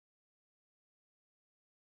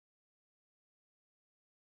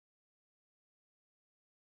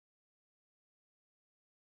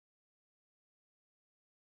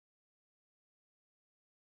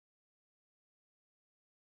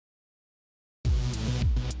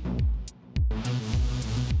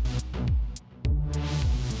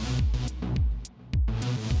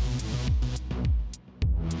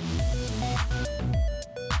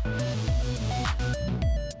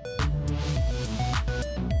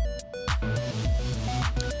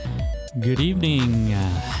Good evening,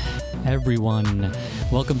 everyone.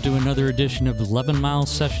 Welcome to another edition of 11 Mile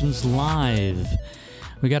Sessions Live.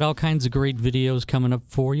 We got all kinds of great videos coming up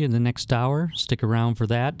for you in the next hour. Stick around for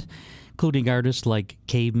that, including artists like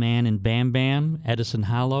Caveman and Bam Bam, Edison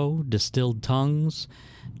Hollow, Distilled Tongues,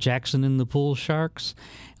 Jackson and the Pool Sharks,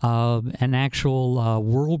 an actual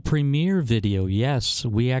world premiere video. Yes,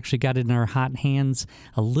 we actually got it in our hot hands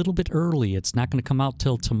a little bit early. It's not going to come out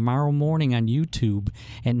till tomorrow morning on YouTube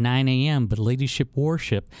at 9 a.m., but Ladyship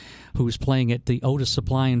Worship, who's playing at the Otis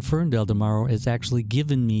Supply in Ferndale tomorrow, has actually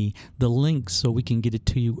given me the link so we can get it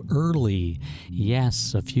to you early.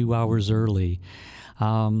 Yes, a few hours early.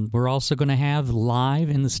 We're also going to have live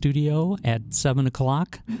in the studio at 7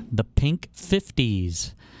 o'clock, the Pink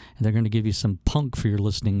 50s. And they're going to give you some punk for your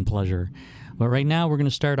listening pleasure. But right now, we're going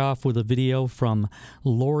to start off with a video from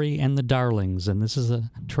Lori and the Darlings. And this is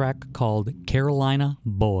a track called Carolina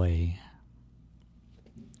Boy.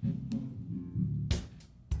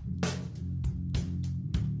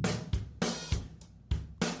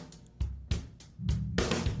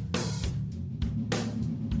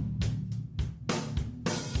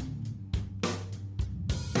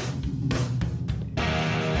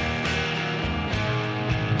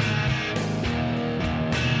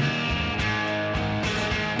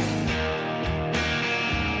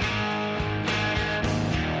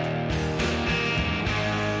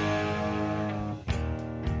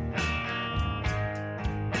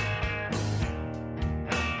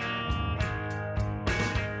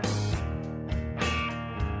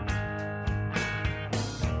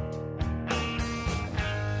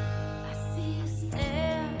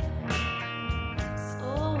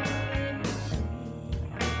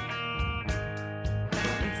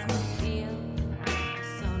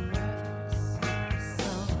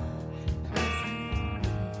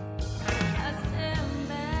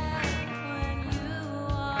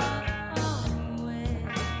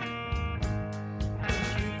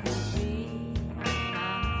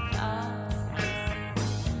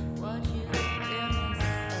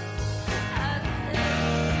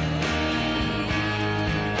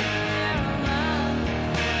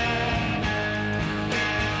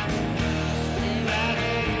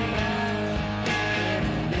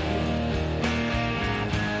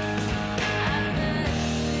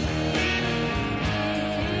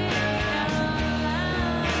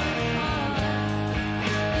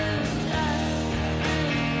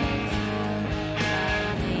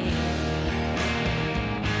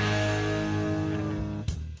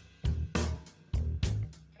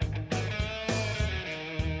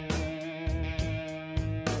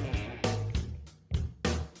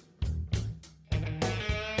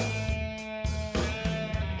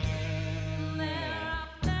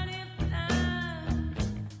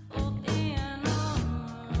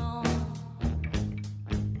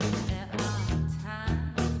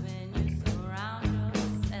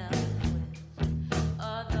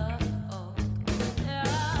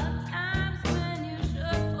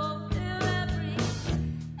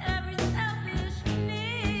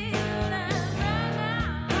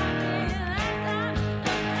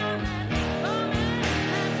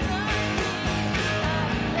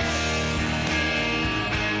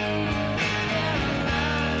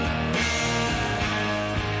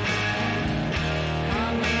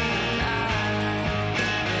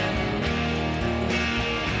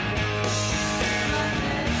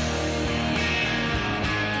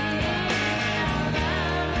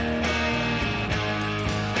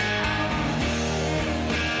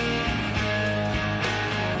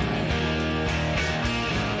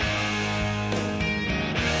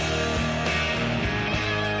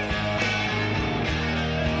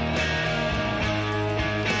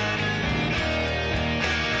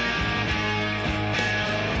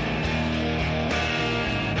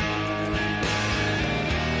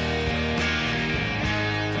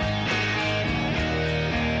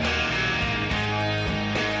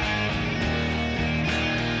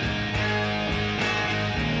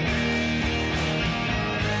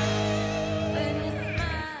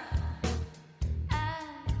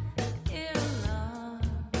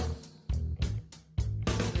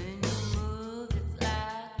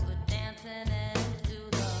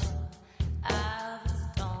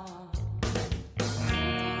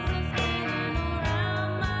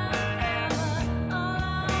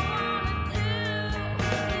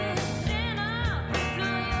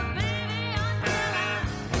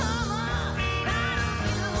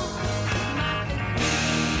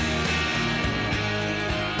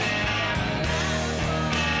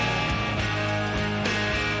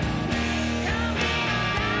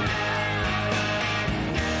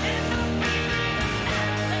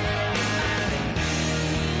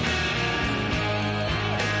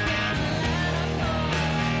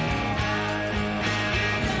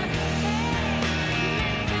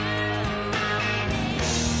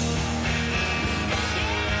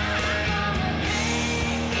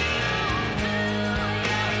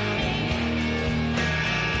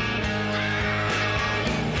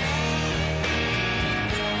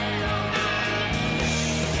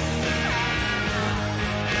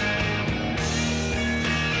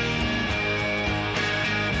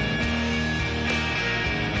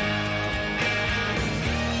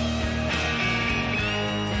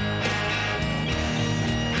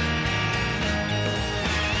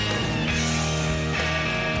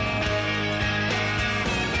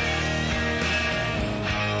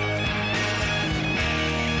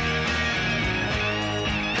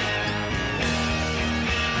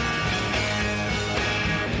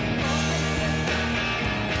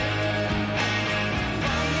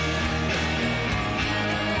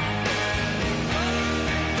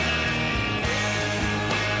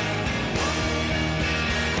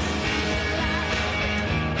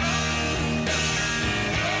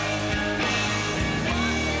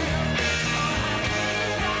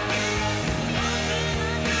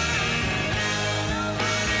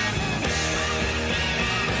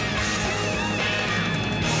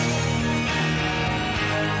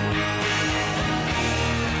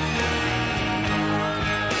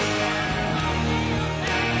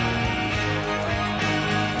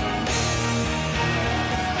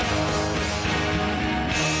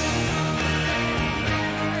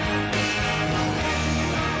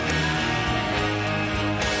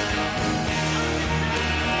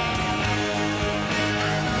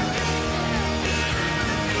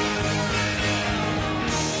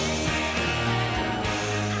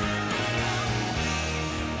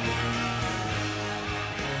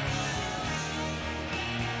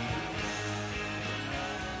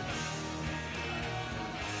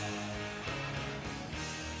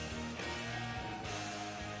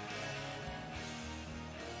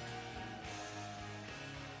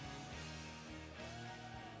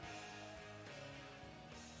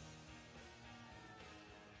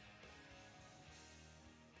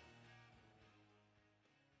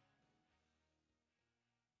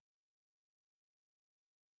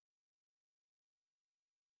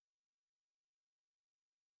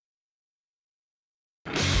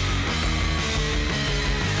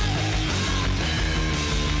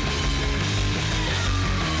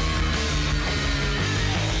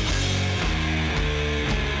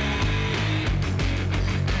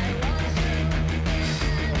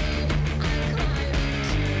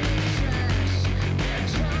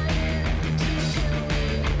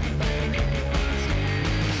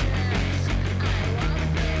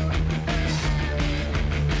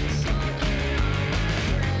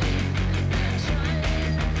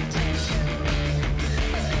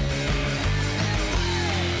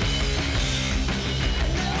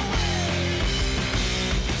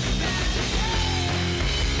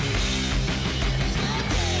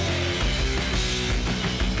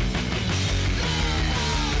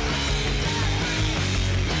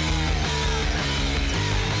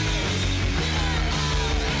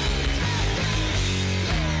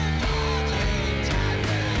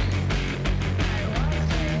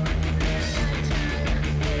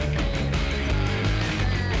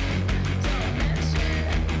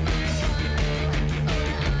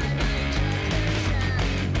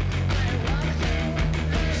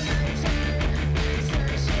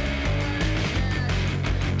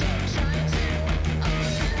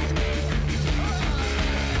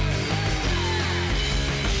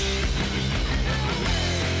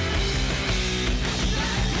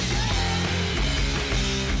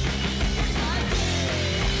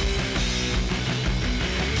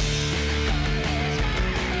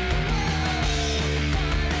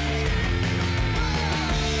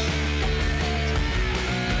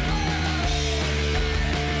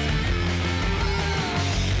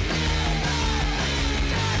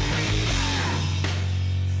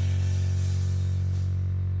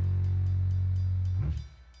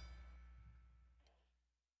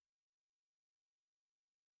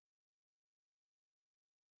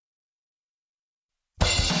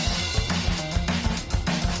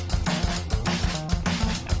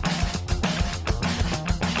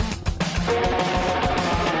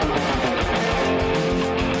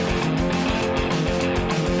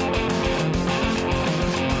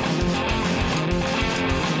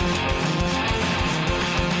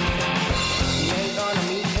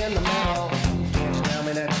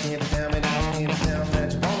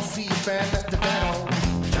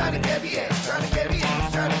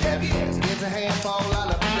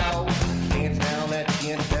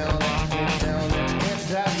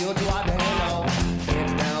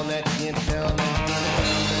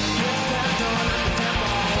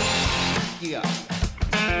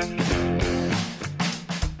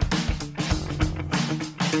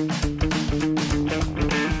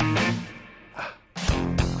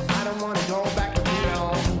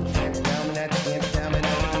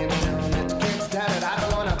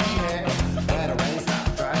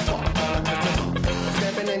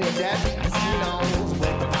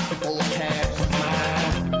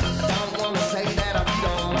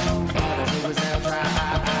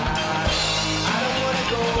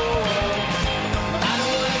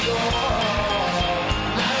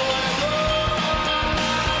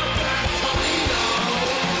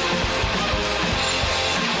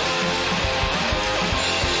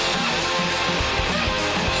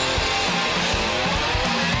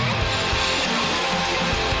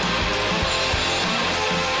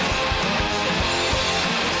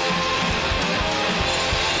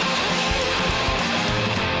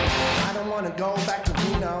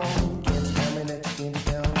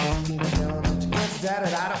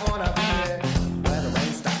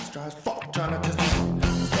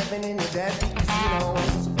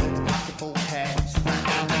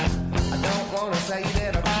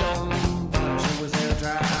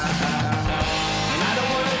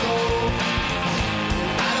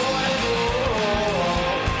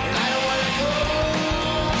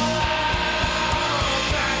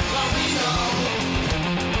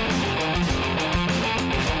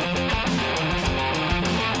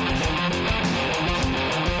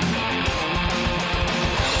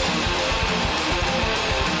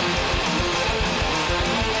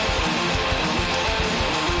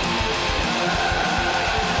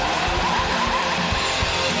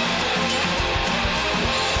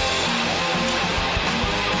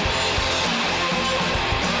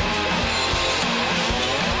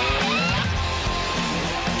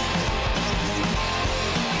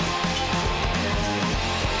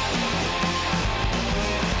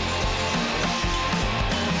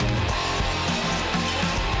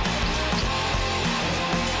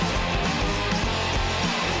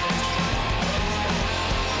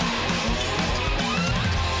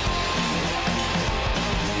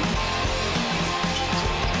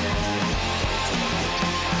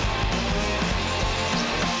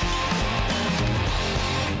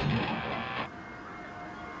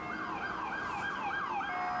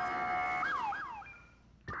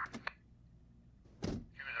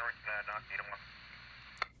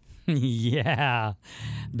 Yeah,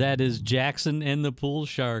 that is Jackson and the Pool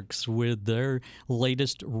Sharks with their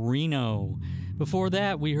latest Reno. Before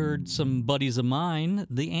that, we heard some buddies of mine,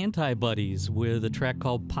 the Anti-Buddies, with a track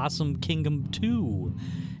called Possum Kingdom 2.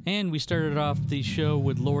 And we started off the show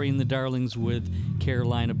with Lori and the Darlings with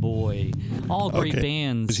Carolina Boy. All great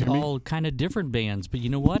bands, all kind of different bands, but you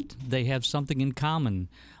know what? They have something in common.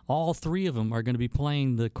 All three of them are going to be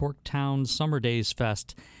playing the Corktown Summer Days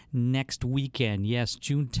Fest next weekend. Yes,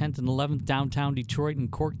 June 10th and 11th, downtown Detroit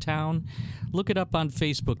and Corktown. Look it up on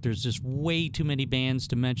Facebook. There's just way too many bands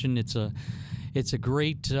to mention. It's a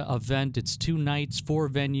great event. It's 2 nights, 4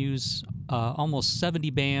 venues, almost 70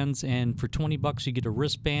 bands, and for $20 you get a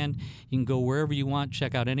wristband. You can go wherever you want,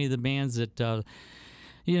 check out any of the bands that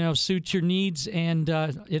suit your needs, and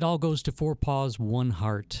it all goes to Four Paws One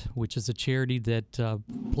Heart, which is a charity that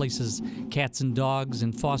places cats and dogs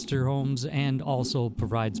in foster homes and also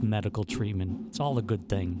provides medical treatment. It's all a good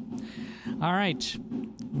thing. All right,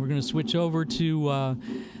 we're going to switch over to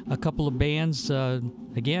a couple of bands. I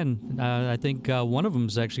think one of them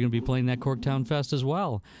is actually going to be playing that Corktown Fest as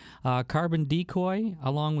well. Carbon Decoy,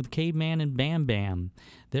 along with Caveman and Bam Bam.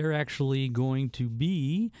 They're actually going to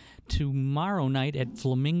be tomorrow night at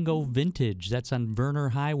Flamingo Vintage. That's on Verner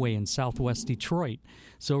Highway in southwest Detroit.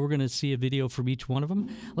 So we're going to see a video from each one of them.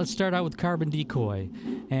 Let's start out with Carbon Decoy.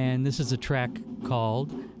 And this is a track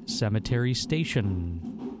called Cemetery Station.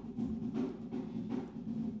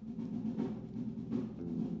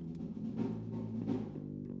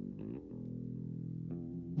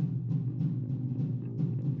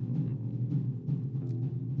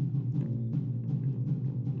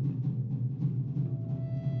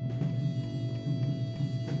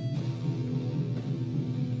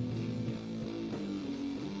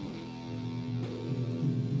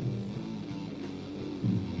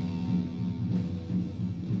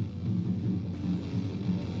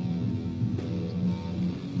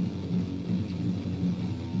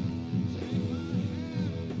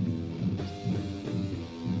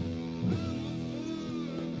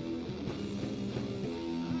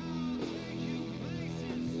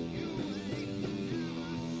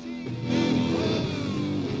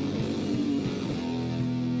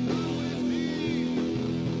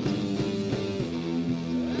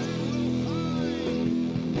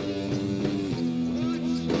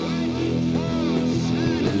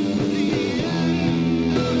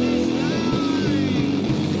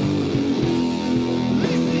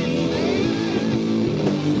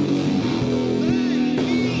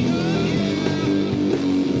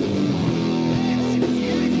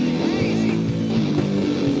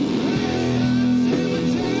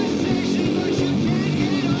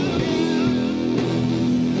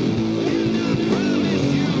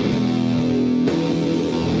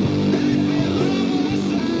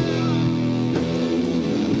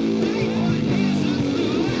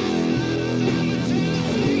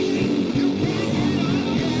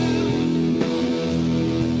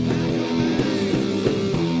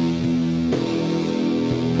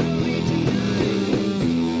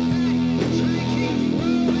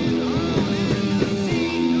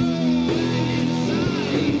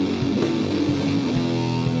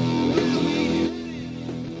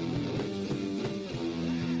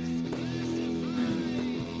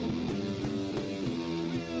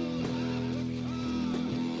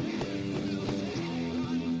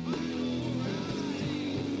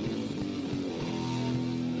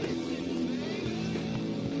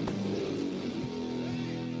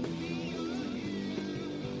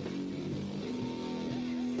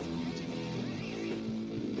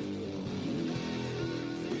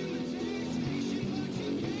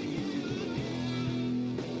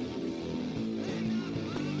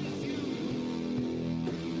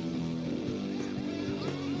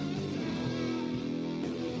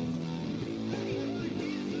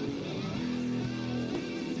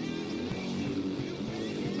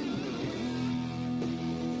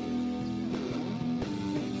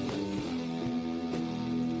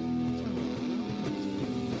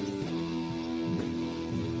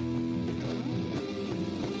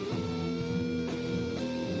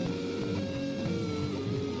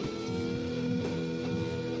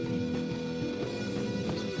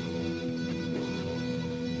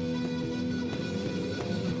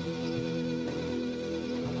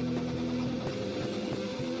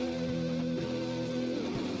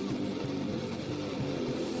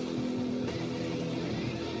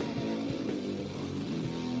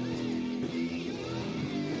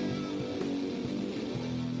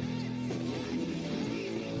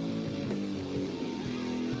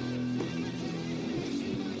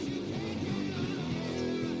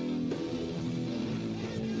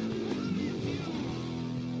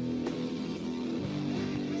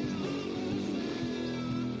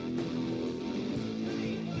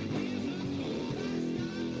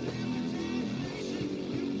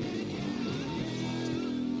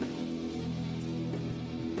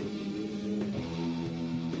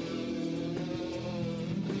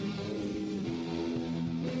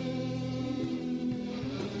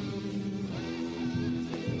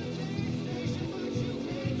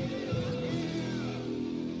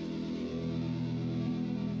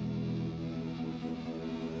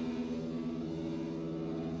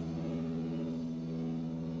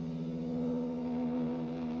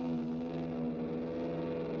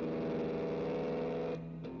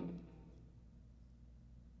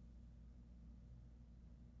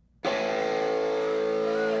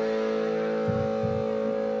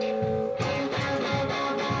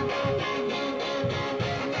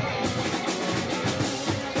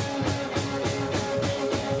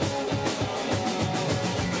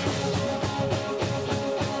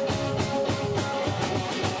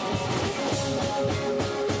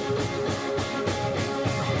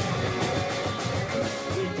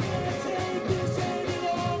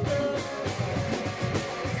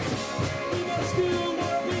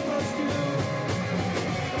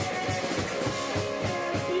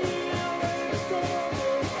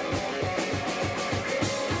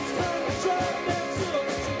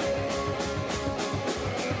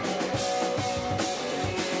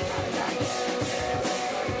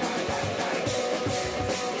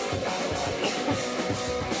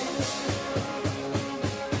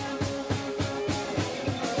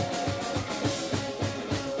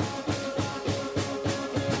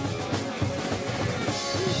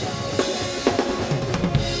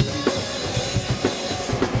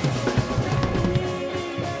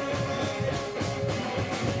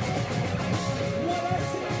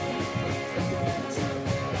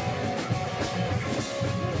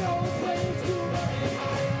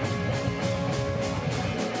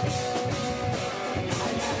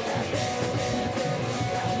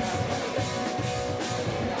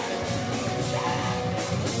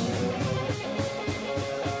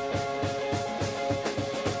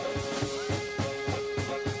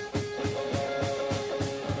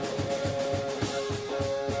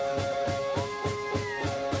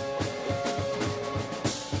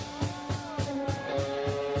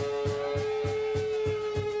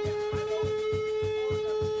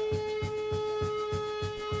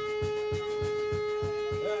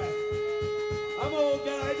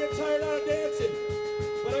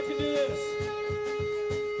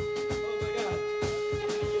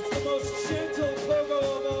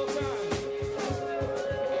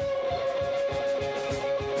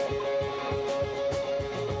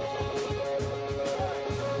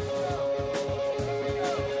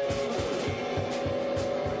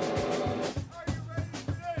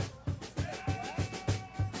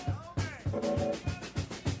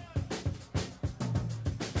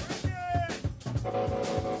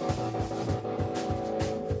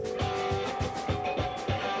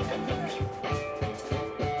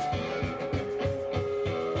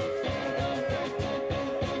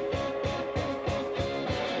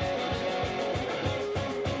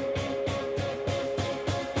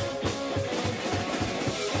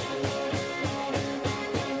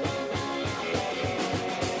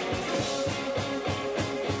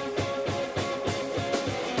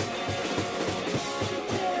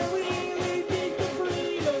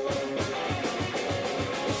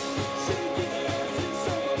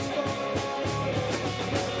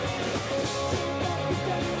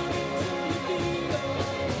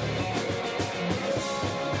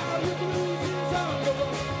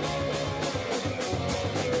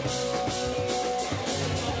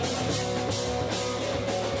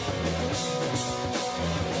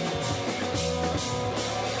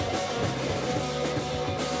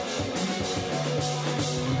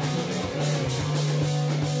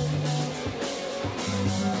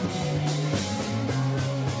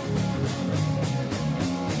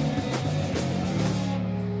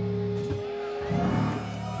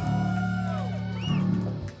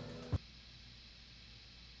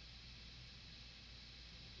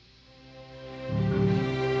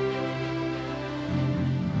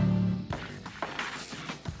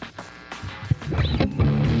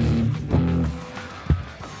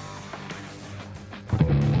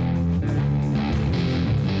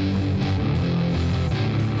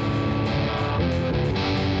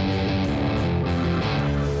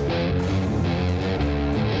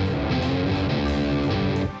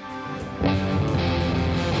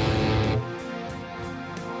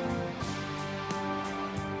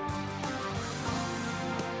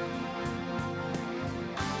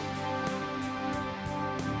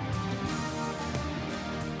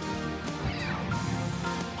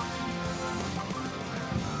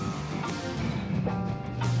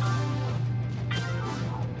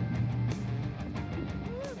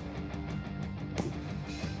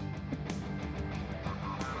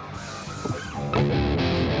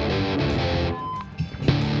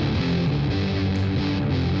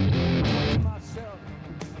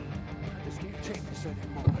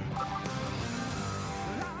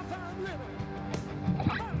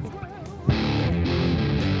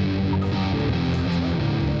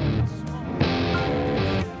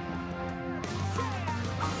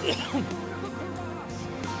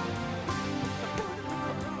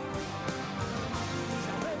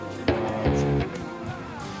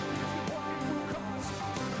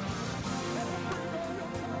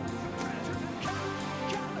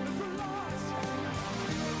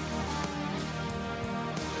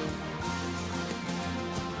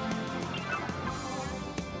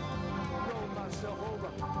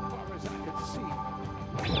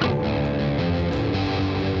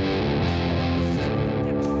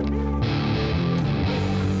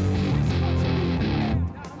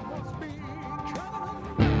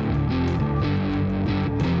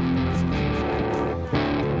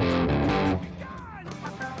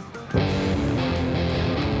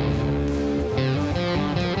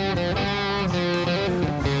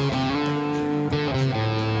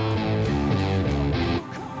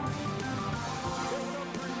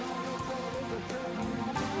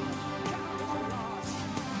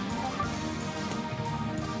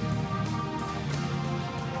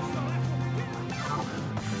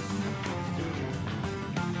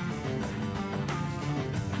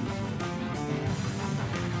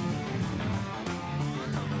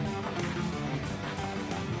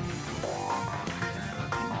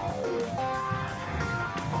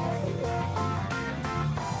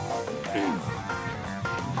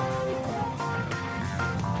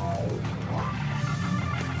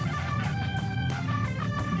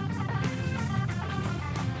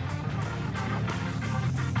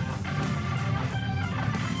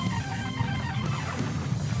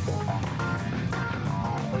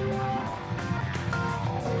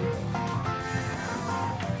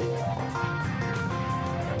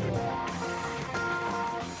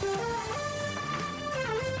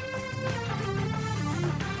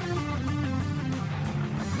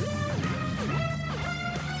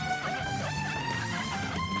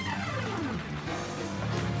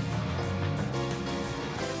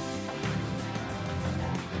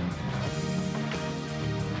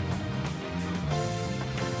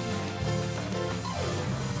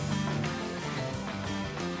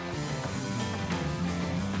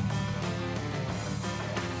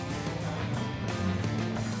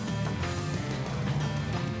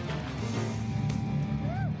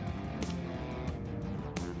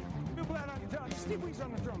 Steve Weeks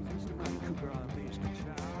on the drums, Mr. Mike Cooper on the bass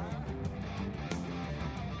guitar.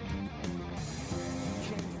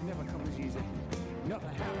 Change never comes easy.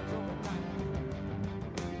 Nothing happens overnight.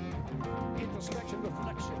 Introspection,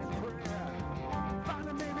 reflection, and prayer.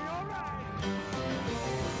 Finally made me alright.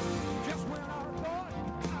 Just when I thought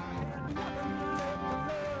I had nothing left to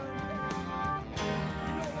learn.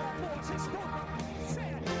 You know that voice has spoken,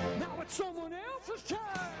 said, now it's someone else's turn.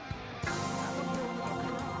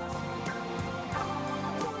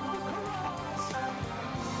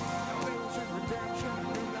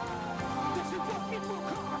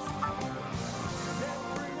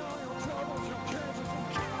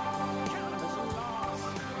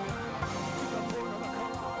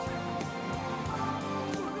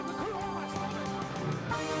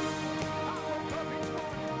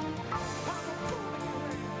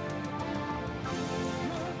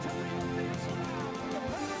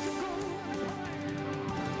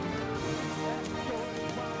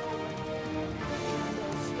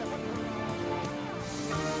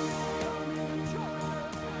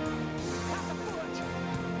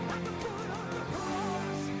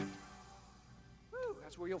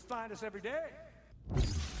 Where you'll find us every day.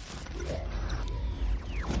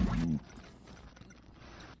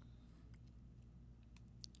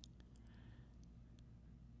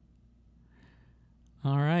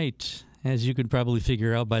 All right. As you could probably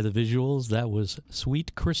figure out by the visuals, that was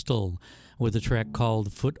Sweet Crystal with a track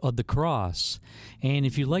called Foot of the Cross. And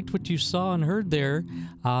if you liked what you saw and heard there,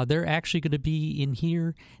 they're actually going to be in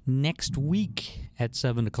here next week at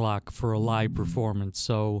 7 o'clock for a live performance.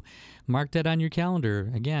 So mark that on your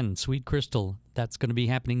calendar. Again, Sweet Crystal, that's going to be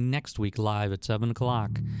happening next week live at 7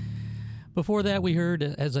 o'clock. Before that, we heard,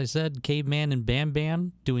 as I said, Caveman and Bam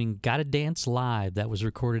Bam doing Gotta Dance Live. That was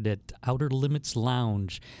recorded at Outer Limits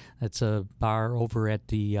Lounge. That's a bar over at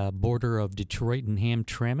the border of Detroit and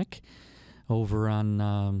Hamtramck over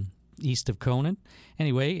on east of Conant.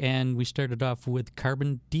 Anyway, and we started off with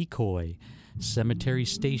Carbon Decoy. Cemetery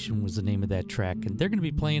Station was the name of that track. And they're going to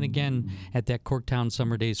be playing again at that Corktown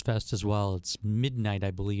Summer Days Fest as well. It's midnight,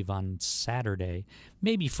 I believe, on Saturday.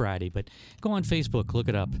 Maybe Friday, but go on Facebook, look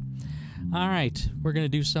it up. All right, we're going to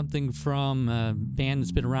do something from a band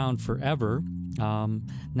that's been around forever.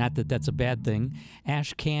 Not that that's a bad thing.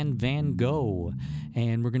 Ashcan Van Gogh.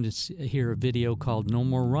 And we're going to hear a video called No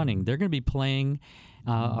More Running. They're going to be playing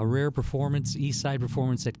A rare performance, East Side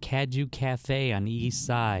performance at Caju Cafe on the East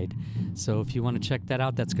Side. So if you want to check that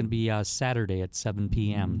out, that's going to be Saturday at 7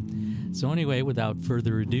 p.m. So anyway, without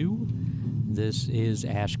further ado, this is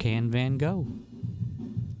Ashcan Van Gogh.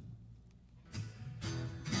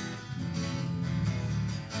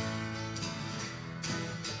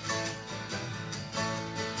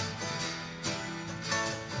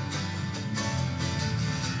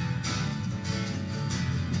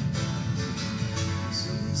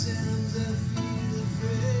 Sometimes I feel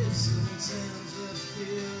afraid, sometimes I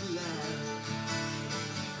feel alive.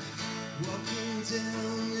 Walking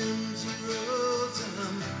down empty roads,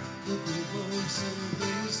 I'm looking for some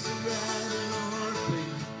place to ride an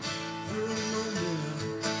heartbeat for a moment.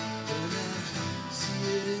 When I see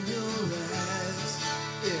it in your eyes,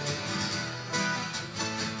 yeah.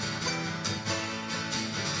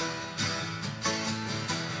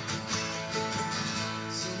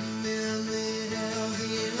 Some men they have the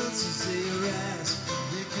answers they rise,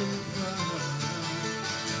 they can find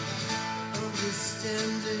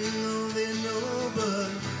understanding all they know,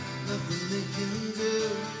 but nothing they can do.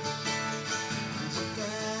 And if I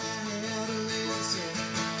had an answer,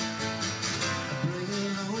 I'd bring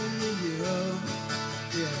it home to you.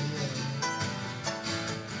 Yeah, yeah.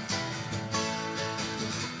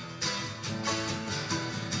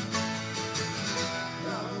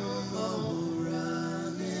 No more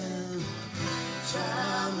running.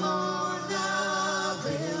 Try more love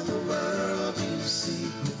in the world you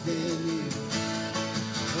seek within you.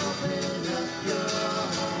 Open up your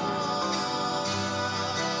heart.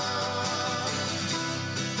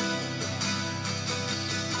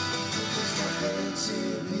 There's nothing to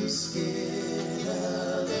be scared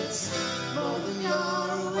of. It's more than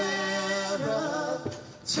you're aware of.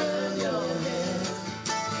 Turn your head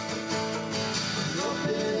and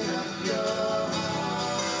open up your heart.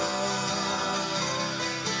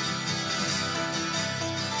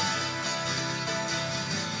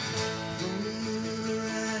 From the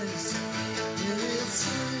moonrise and its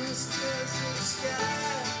desert sky,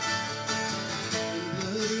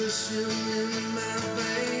 blood rushing in my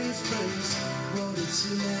veins, brings water to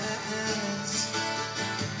my eyes.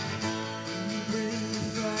 You bring the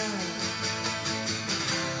fire,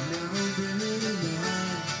 now I'm bringing the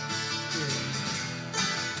light. Yeah.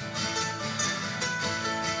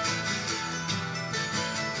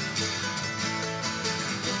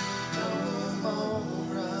 No more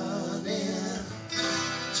running.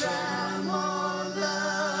 Try more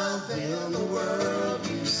love in the world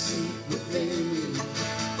you seek within you.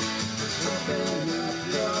 Open up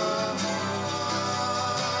your heart.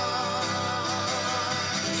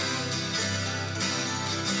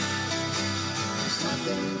 There's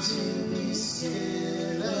nothing to be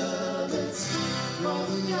scared of. It's more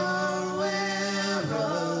than you're aware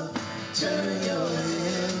of. Turn your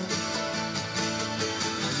head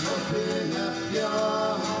and open up your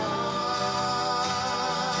heart.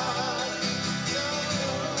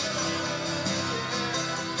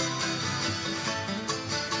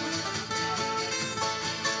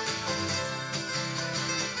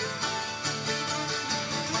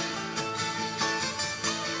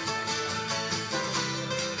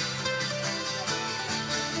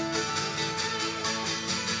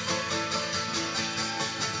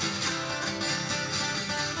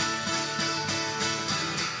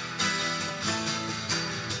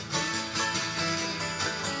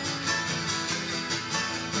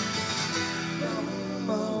 No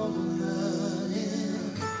more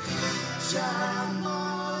running. Try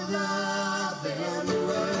more love in the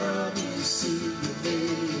world you seek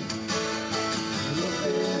within you.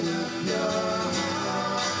 Open up your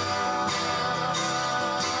heart.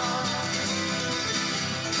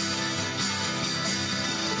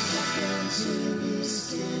 There's nothing to be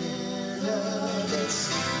scared of. It's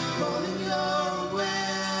more than you're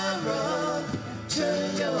aware of. Turn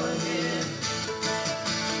your head.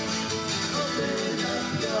 Open up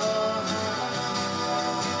your heart.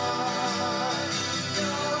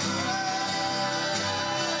 Your heart.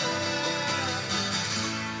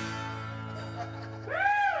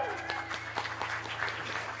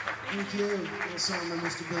 Thank you. A song by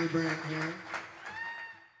Mr. Billy Brandt here.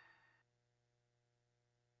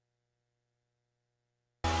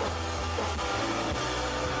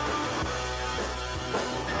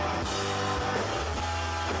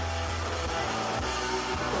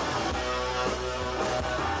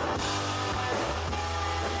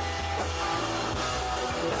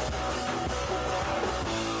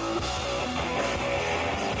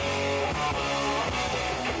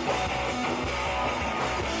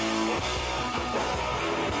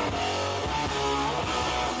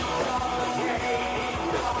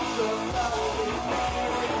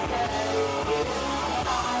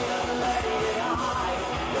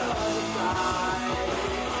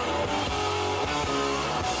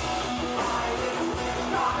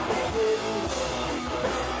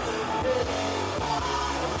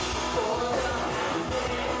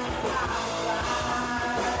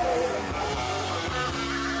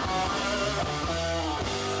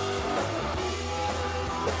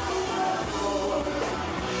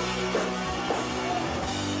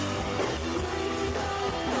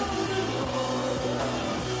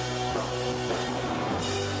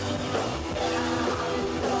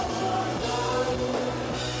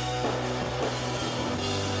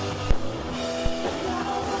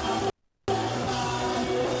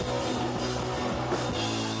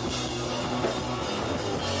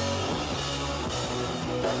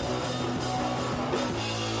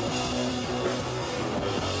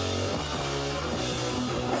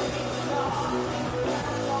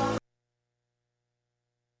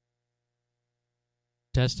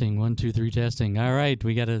 Testing, 1, 2, 3, testing. All right,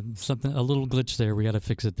 we got a little glitch there. We got to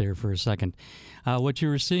fix it there for a second. What you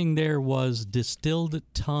were seeing there was Distilled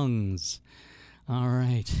Tongues. All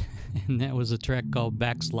right, and that was a track called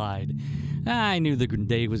Backslide. I knew the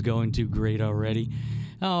day was going too great already.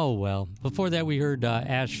 Oh well. Before that, we heard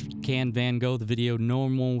Ash Can Van Gogh, the video No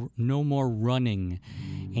More Running.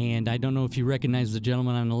 And I don't know if you recognize the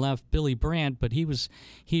gentleman on the left, Billy Brandt, but he was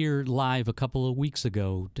here live a couple of weeks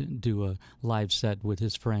ago to do a live set with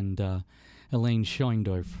his friend Elaine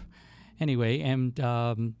Schoendorf. Anyway, and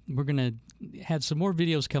we're going to have some more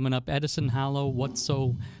videos coming up. Edison Hollow, What's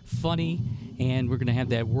So Funny, and we're going to have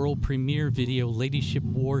that world premiere video, Ladyship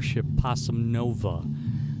Warship Possum Nova.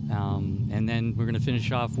 And then we're going to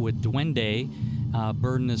finish off with Duende,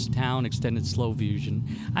 Burn This Town, extended slow fusion.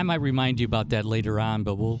 I might remind you about that later on,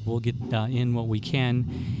 but we'll get in what we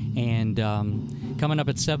can. And coming up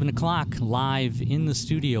at 7 o'clock, live in the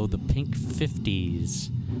studio, the Pink 50s.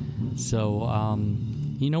 So,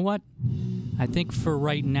 you know what? I think for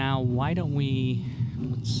right now, why don't we,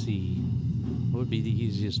 let's see, what would be the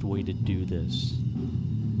easiest way to do this?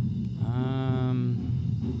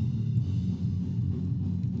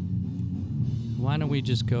 Why don't we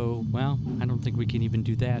just go, well, I don't think we can even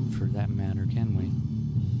do that for that matter, can we?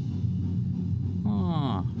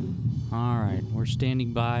 Oh, all right, we're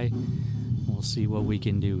standing by. We'll see what we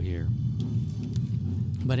can do here.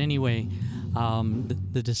 But anyway,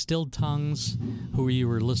 the Distilled Tongues, who you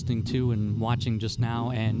were listening to and watching just now,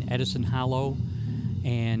 and Edison Hollow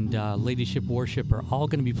and Ladyship Warship are all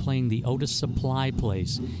going to be playing the Otis Supply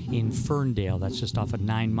Place in Ferndale. That's just off of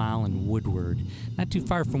 9 Mile and Woodward. Not too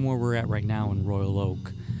far from where we're at right now in Royal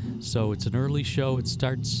Oak. So it's an early show. It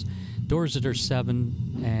starts, doors at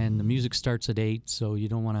 7, and the music starts at 8, so you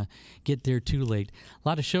don't want to get there too late. A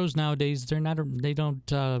lot of shows nowadays, they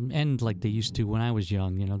don't end like they used to when I was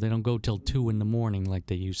young. You know, they don't go till 2 in the morning like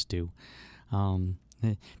they used to.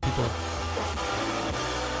 People...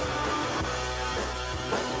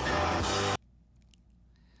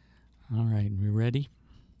 All right, we ready?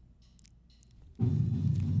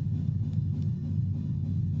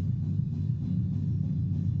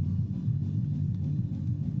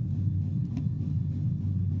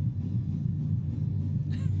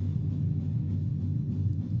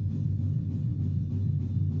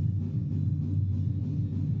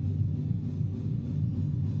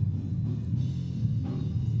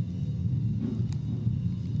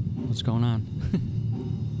 What's going on?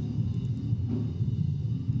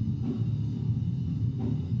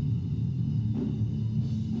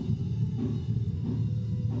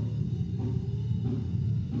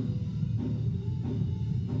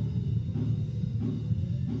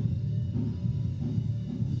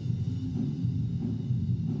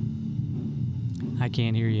 I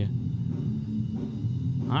can't hear you.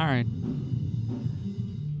 All right.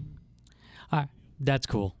 All right. That's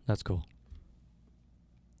cool. That's cool.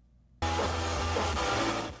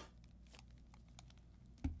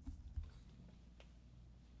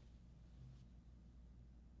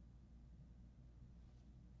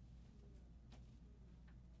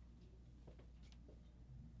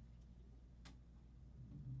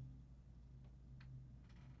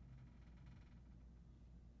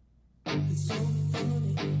 It's so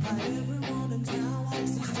funny how everyone in town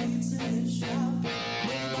likes the streets and they shout.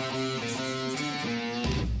 Nobody seems to care.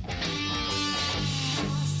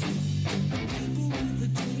 People with a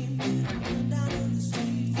dream get run down in the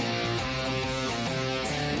street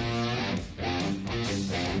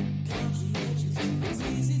conscientious. It's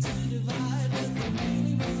easy to divide, but they're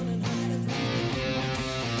really running hide and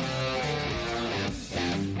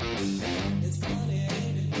it's funny,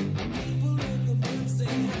 ain't it? People in the booth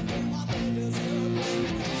saying what they deserve.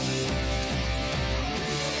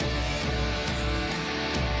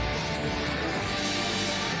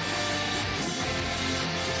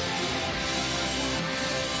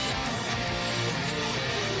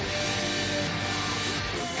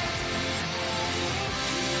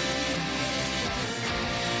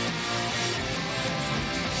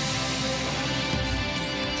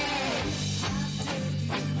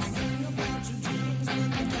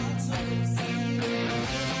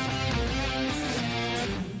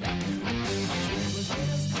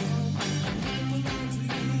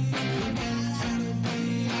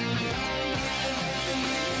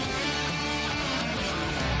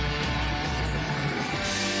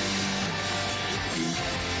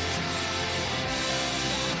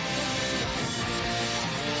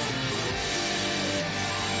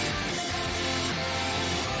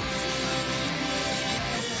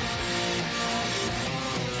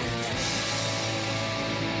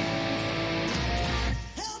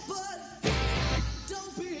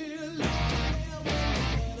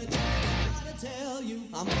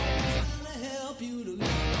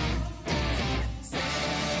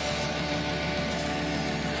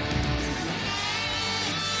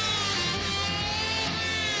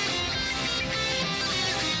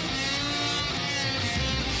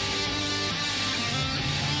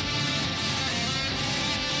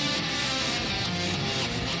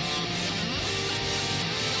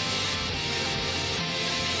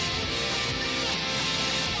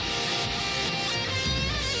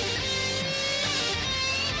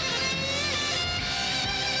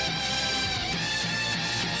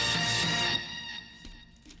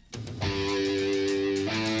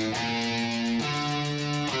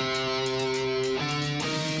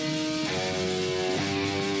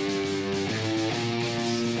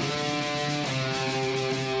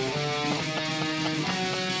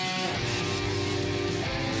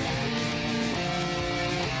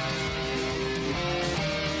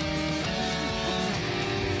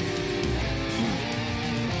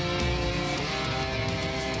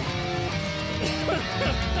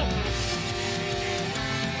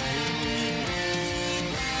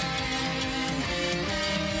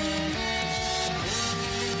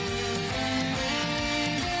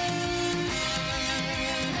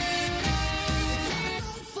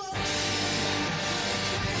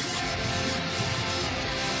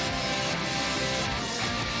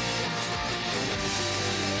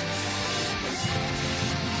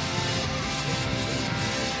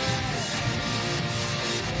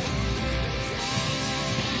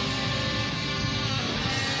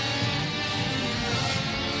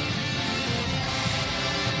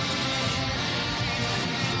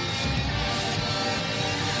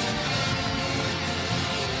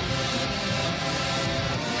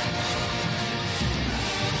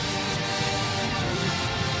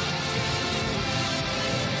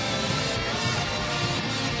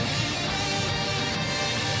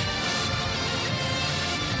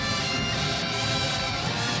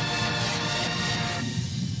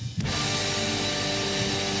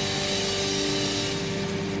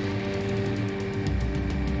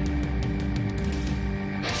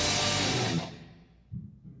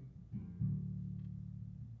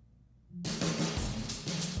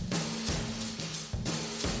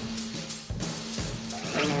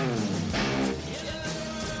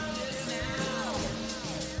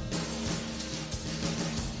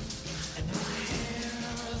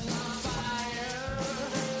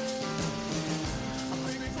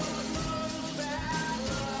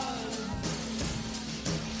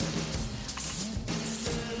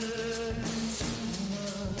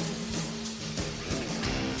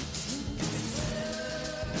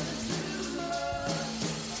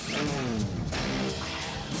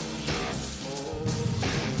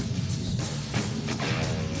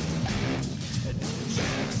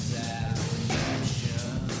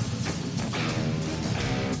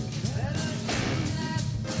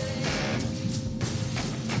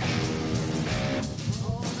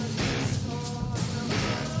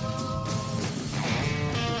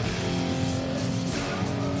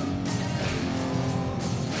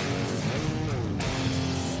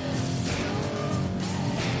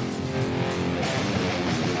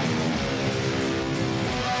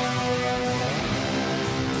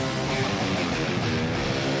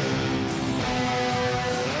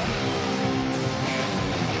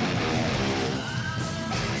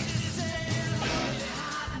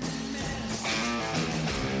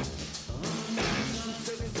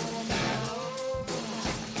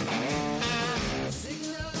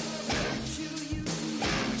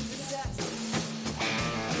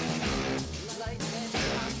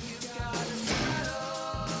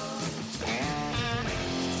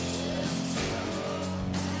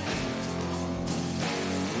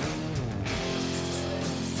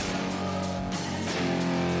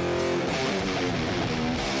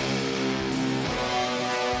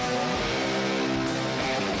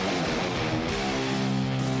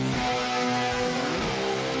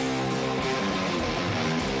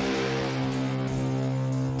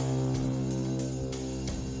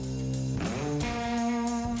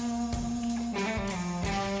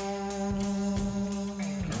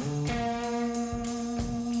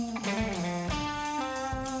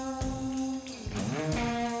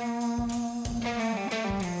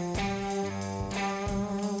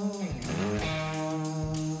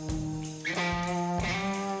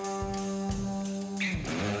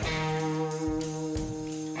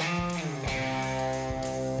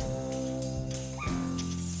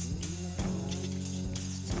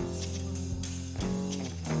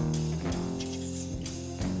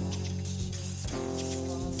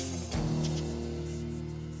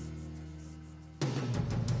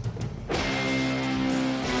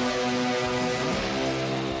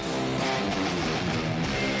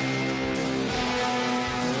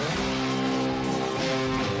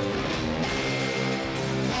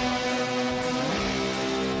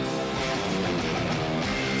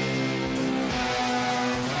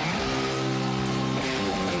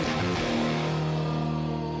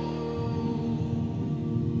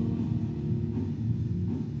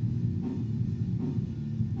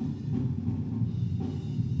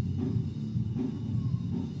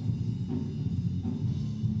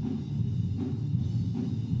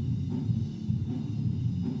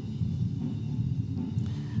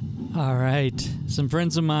 All right. Some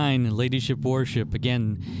friends of mine, Ladyship Worship.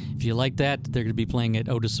 Again, if you like that, they're going to be playing at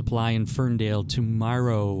Otis Supply in Ferndale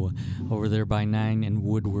tomorrow over there by 9 and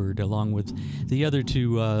Woodward, along with the other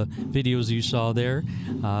two videos you saw there.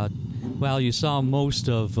 Well, you saw most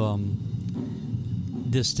of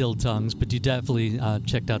Distilled Tongues, but you definitely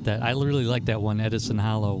checked out that. I really like that one, Edison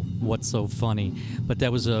Hollow, What's So Funny. But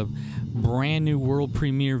that was a brand new world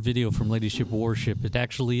premiere video from Ladyship Worship. It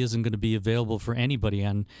actually isn't going to be available for anybody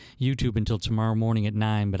on YouTube until tomorrow morning at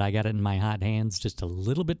 9, but I got it in my hot hands just a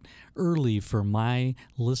little bit early for my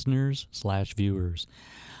listeners/viewers.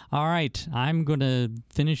 All right, I'm going to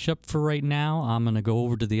finish up for right now. I'm going to go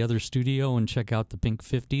over to the other studio and check out the Pink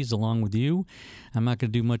 50s along with you. I'm not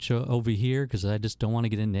going to do much over here because I just don't want to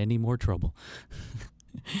get into any more trouble.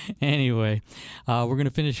 Anyway, we're going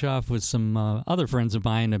to finish off with some other friends of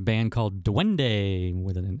mine, a band called Duende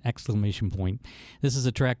with an exclamation point. This is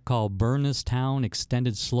a track called Burn This Town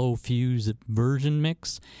Extended Slow Fuse Version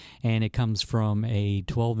Mix, and it comes from a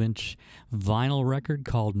 12-inch vinyl record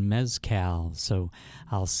called Mezcal. So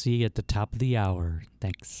I'll see you at the top of the hour.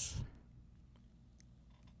 Thanks.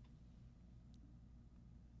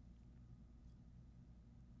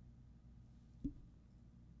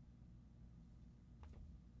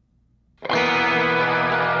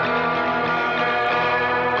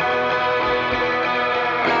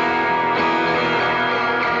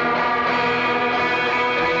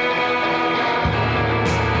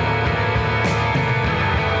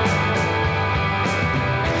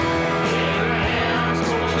 Hands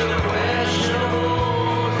go to the west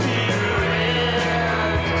shore.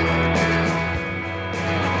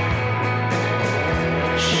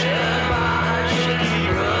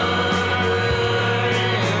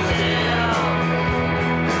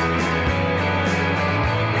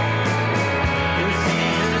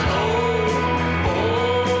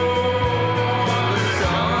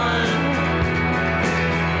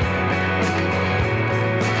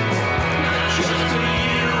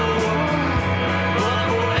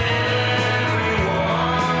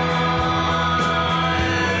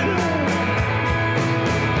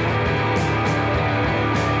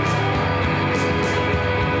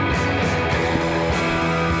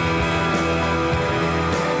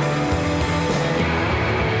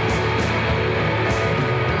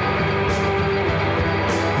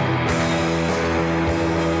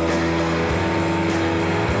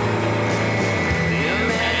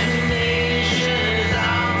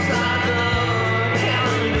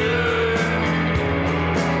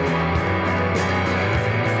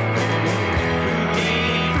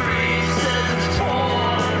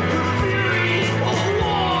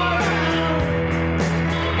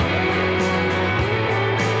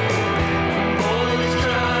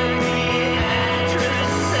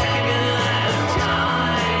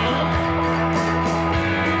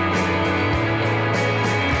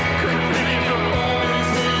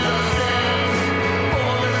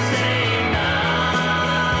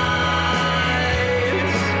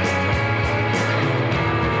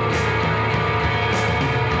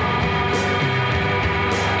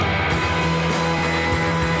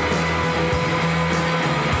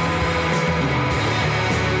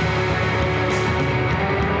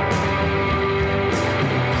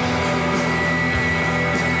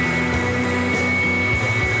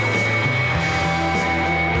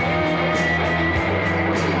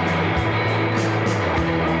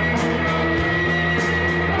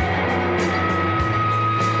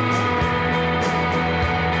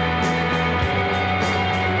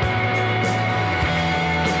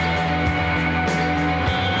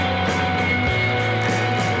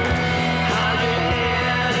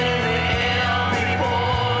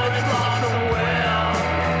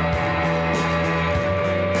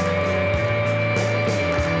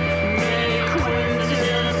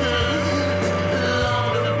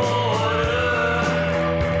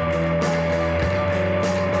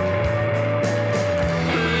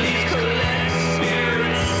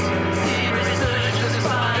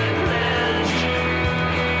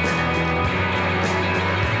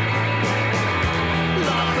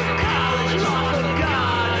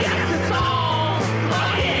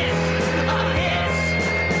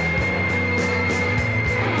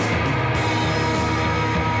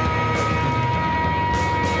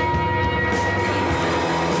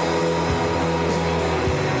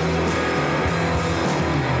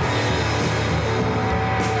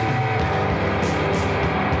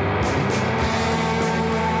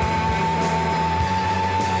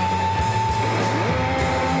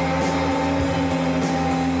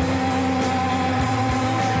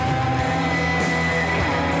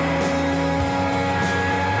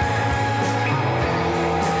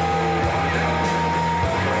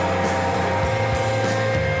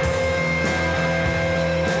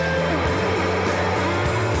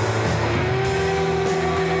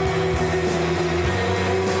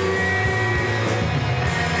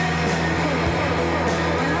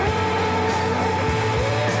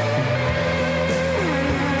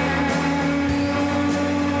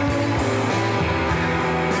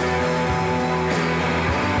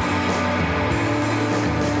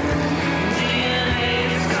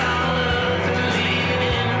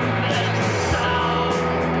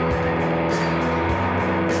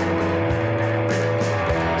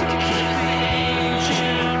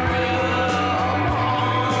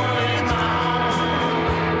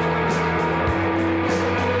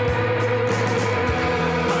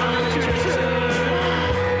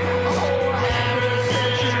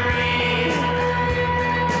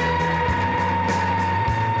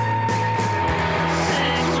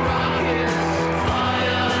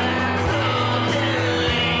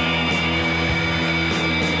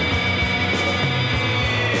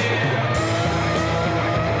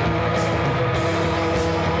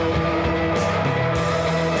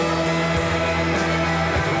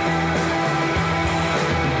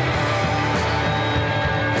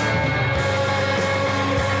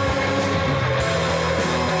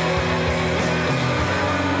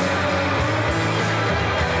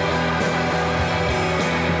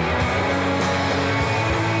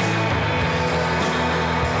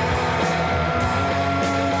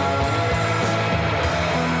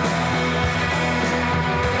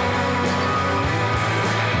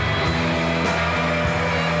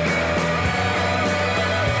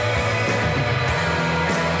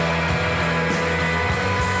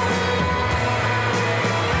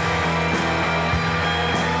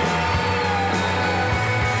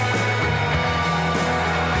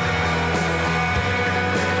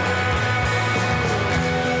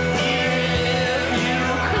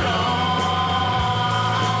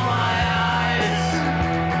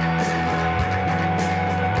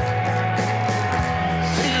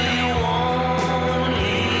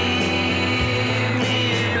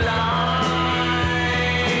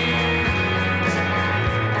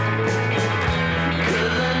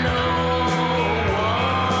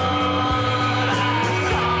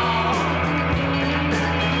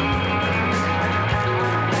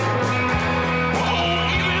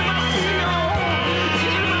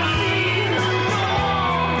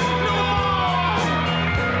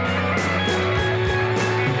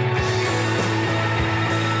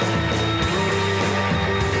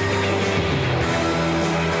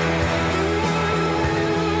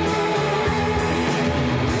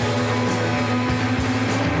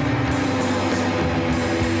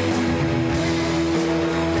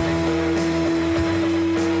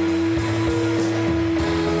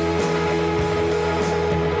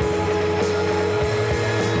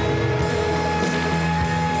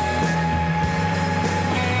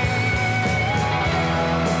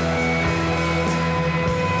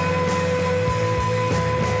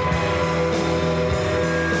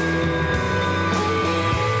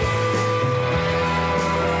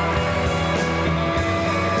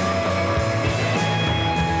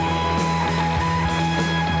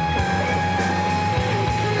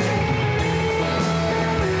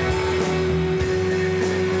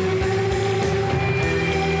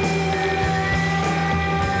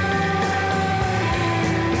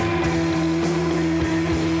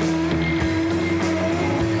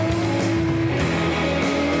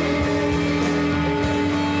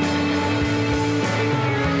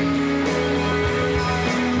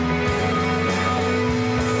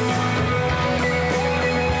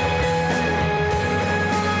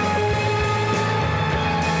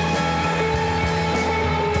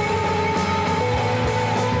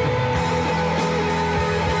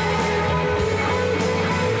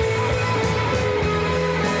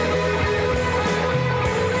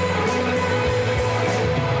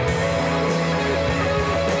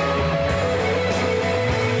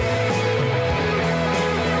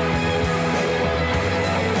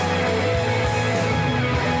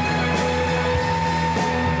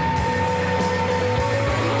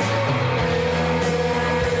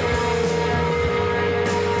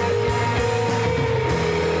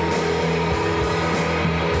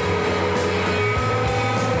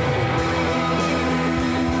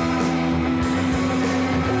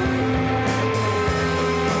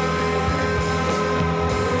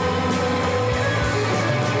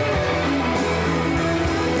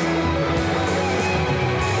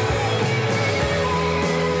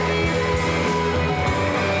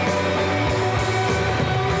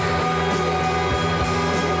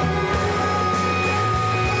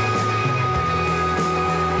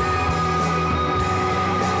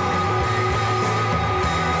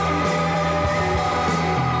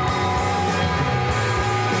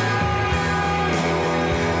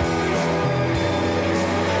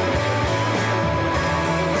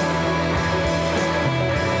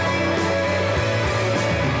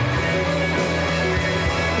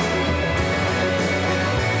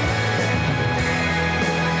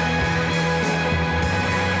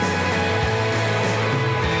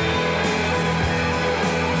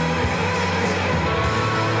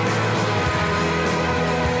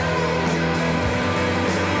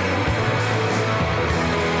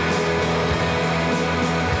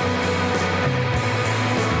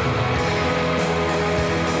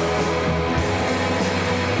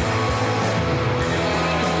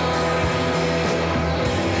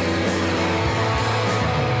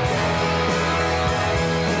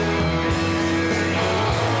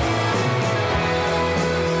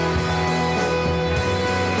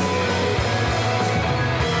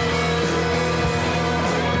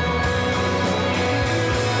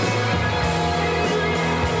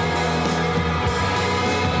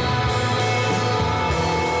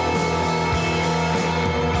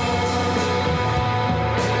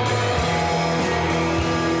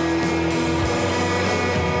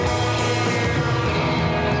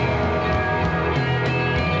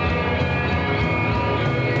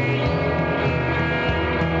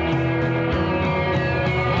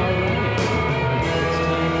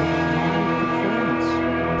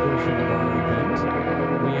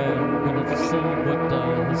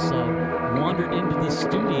 just wandered into the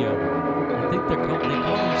studio. I think they call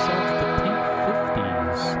themselves the Pink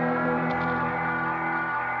 50s.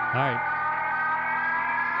 All right.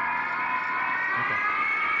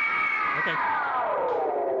 Okay.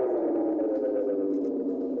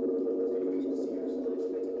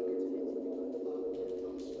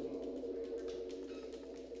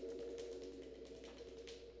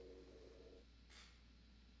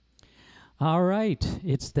 All right,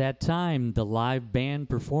 it's that time, the live band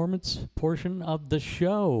performance portion of the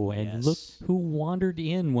show. And look who wandered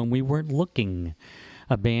in when we weren't looking.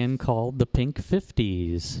 A band called the Pink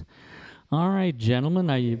 50s. All right, gentlemen,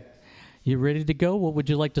 are you ready to go? What would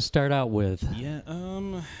you like to start out with? Yeah,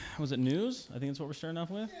 was it news? I think that's what we're starting off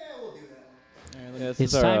with. Yeah, we'll do that one. All right, Yeah,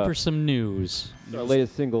 It's time for some news. It's our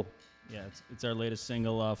latest single. yeah, it's our latest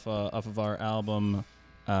single off of our album,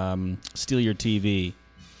 "Steal Your TV,"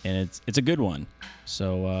 and it's a good one.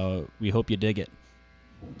 So we hope you dig it.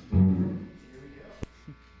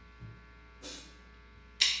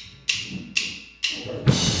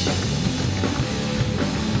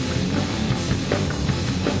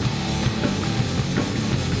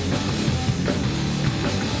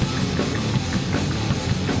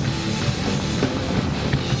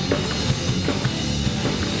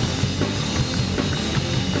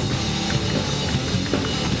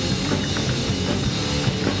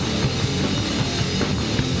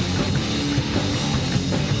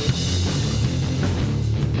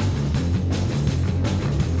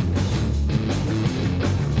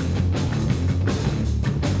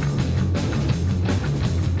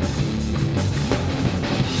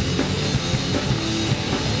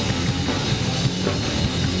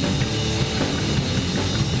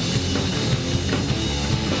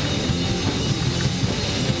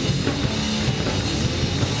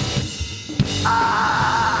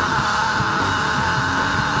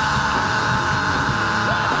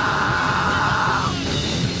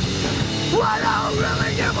 I don't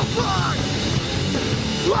really give a fuck.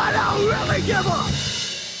 I don't really give a.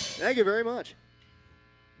 Thank you very much.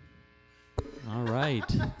 All right.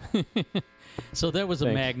 So that was a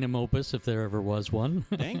Thanks. magnum opus, if there ever was one.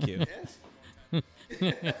 Thank you.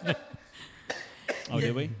 Oh,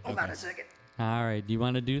 did we? Hold on a second. All right. Do you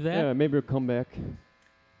want to do that? Yeah, maybe we'll come back.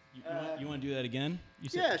 You want to do that again? You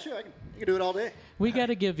said, Yeah, sure. I can do it all day. We got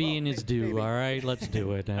to give Ian his due. maybe. All right. Let's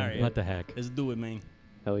do it. All right. What the heck? Let's do it, man.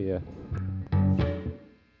 Hell yeah.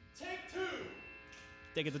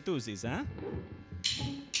 Take it to Tuesdays, huh?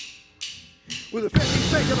 With the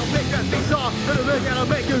 50s make the big 50s off, and they're really gonna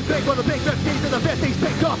make you think with the big 50s and the 50s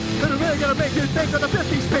take off, and they're really gonna make you think with the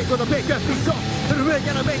 50s take with the big 50s off, and they're really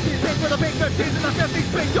gonna make you think with the big 50s and the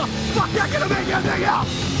 50s take off. Fuck, they're gonna make you think out.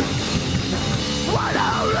 I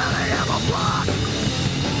don't really give a fuck.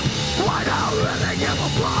 I don't really give a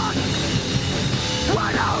fuck.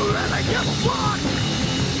 I don't really give a fuck.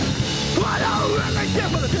 I don't really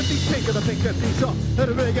give with the 50s take with the big 50s off, and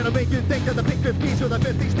they're really gonna make you think of the big 50s with the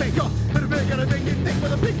 50s take off, and they're really gonna make you think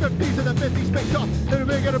with the big 50s and the 50s take off, and they're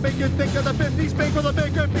really gonna make you think of the 50s take with the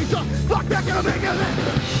big 50s off. Fuck, they're gonna make you think.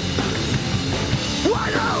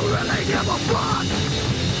 I don't really give a fuck.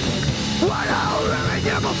 I don't really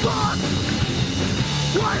give a fuck.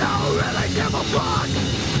 I don't really give a fuck.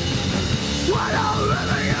 I don't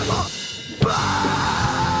really give a fuck.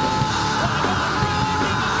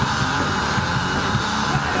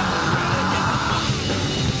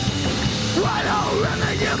 I don't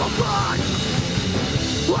really give a fuck.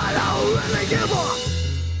 I don't really give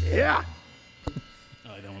a. Yeah. I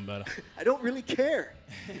like that one better. I don't really care.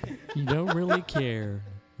 You don't really care.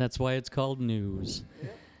 That's why it's called news.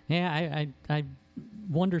 Yeah, I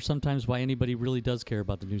wonder sometimes why anybody really does care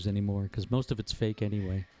about the news anymore, because most of it's fake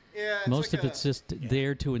anyway. Yeah. It's Most like of it's just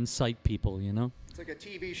there to incite people, you know? It's like a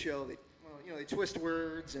TV show. They twist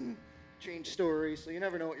words and change stories, so you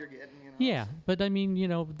never know what you're getting. Yeah, but I mean,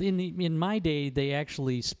 in my day, they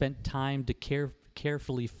actually spent time to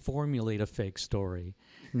carefully formulate a fake story.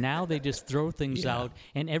 Now they just throw things out,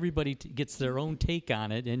 and everybody gets their own take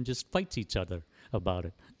on it and just fights each other about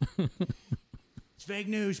it. It's fake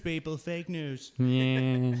news, people. Fake news.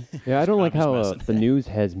 Yeah. Yeah, I don't like how messing. the news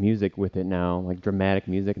has music with it now, like dramatic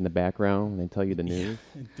music in the background when they tell you the news.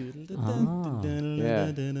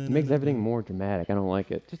 Yeah, it makes everything more dramatic. I don't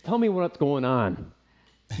like it. Just tell me what's going on.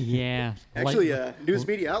 Yeah. Actually, news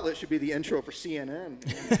media outlet should be the intro for CNN.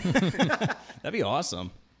 That'd be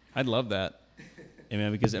awesome. I'd love that. I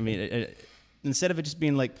mean, because instead of it just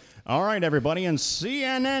being like, "All right, everybody, on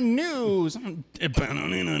CNN News,"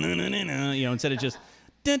 instead of just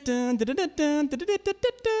dun, dun, dun, dun, dun, dun, dun, dun,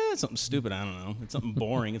 dun, dun, something stupid. I don't know. It's something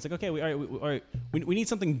boring. It's like, okay, all right, we need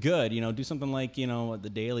something good. You know, do something like, you know, The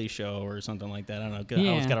Daily Show or something like that. I don't know.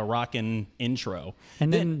 Yeah. It's got a rockin' intro.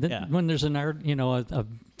 And then yeah. when there's an art, you know, a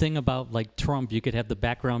thing about like Trump, you could have the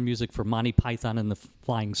background music for Monty Python and the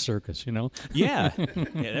Flying Circus, you know? Yeah. Yeah,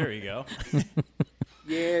 there you go.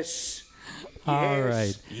 Yes. All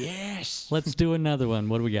right. Yes. Let's do another one.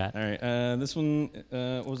 What do we got? All right. This one,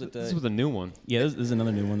 what was it? This was a new one. Yeah, this is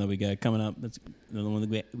another new one that we got coming up. That's another one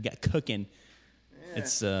that we got cooking.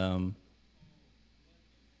 It's sorry.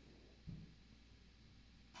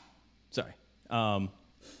 What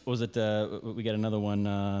was it? We got another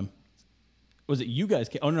one. Was it you guys?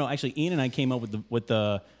 Oh no, actually, Ian and I came up with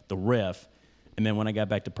the riff, and then when I got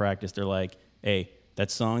back to practice, they're like, "Hey, that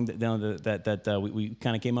song that we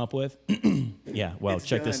kind of came up with, yeah. Well, It's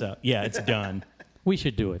check this done. out. Yeah, it's done. We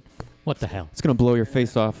should do it. What the hell? It's gonna blow your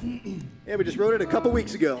face off. Yeah, we just wrote it a couple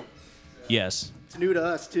weeks ago. Yes. It's new to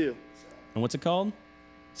us too. And what's it called?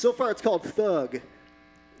 So far, it's called Thug.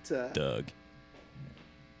 It's Doug.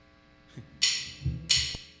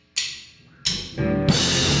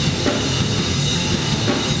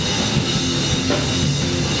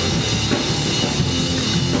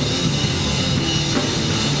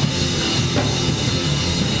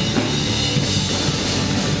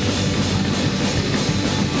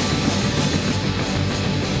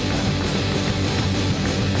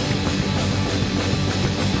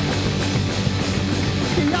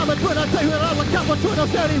 When I tell you that I'm a cop, when I'm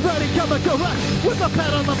standing ready, come and correct. With my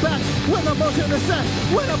pat on my back, when the motion is set,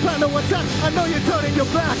 when I plan to attack, I know you're turning your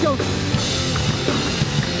back. Oh.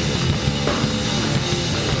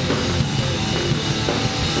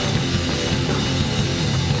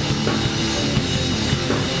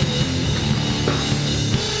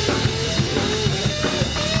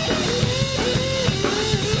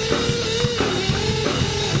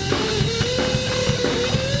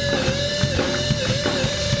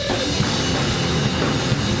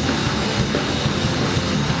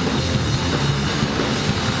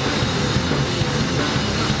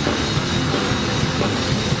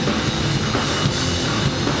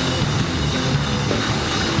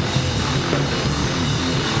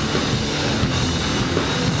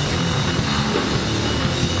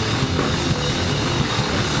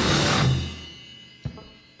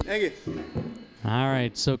 thank you. All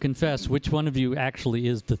right. So confess, which one of you actually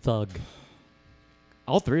is the thug?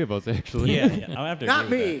 All three of us, actually. Yeah, I'll have to Not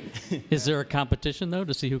agree me. with Is there a competition though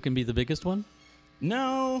to see who can be the biggest one? that.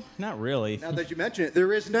 No, not really. Now that you mention it,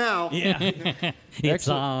 there is now. Yeah. It's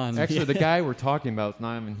on. Actually, the guy we're talking about is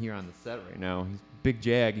not even here on the set right now. He's Big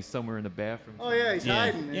Jag. He's somewhere in the bathroom. Oh yeah, he's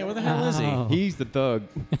Yeah. hiding. Yeah, where the hell is he? Oh. He's the thug.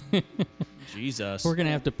 Jesus. We're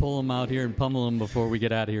gonna have to pull him out here and pummel him before we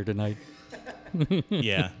get out of here tonight.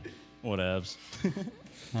 Yeah. Whatevs.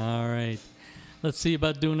 All right. Let's see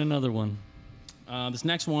about doing another one. This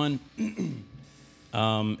next one,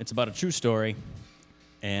 it's about a true story,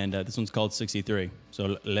 and this one's called 63.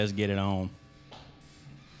 So let's get it on.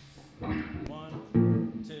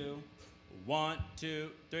 1, 2, 1, 2,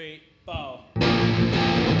 3, 4.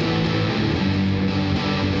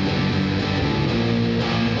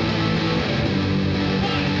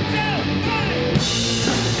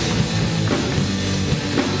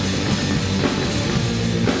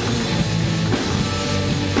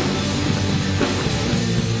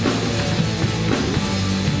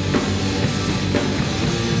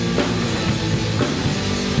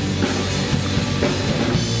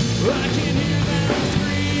 I can hear them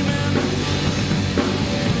screaming.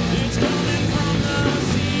 It's coming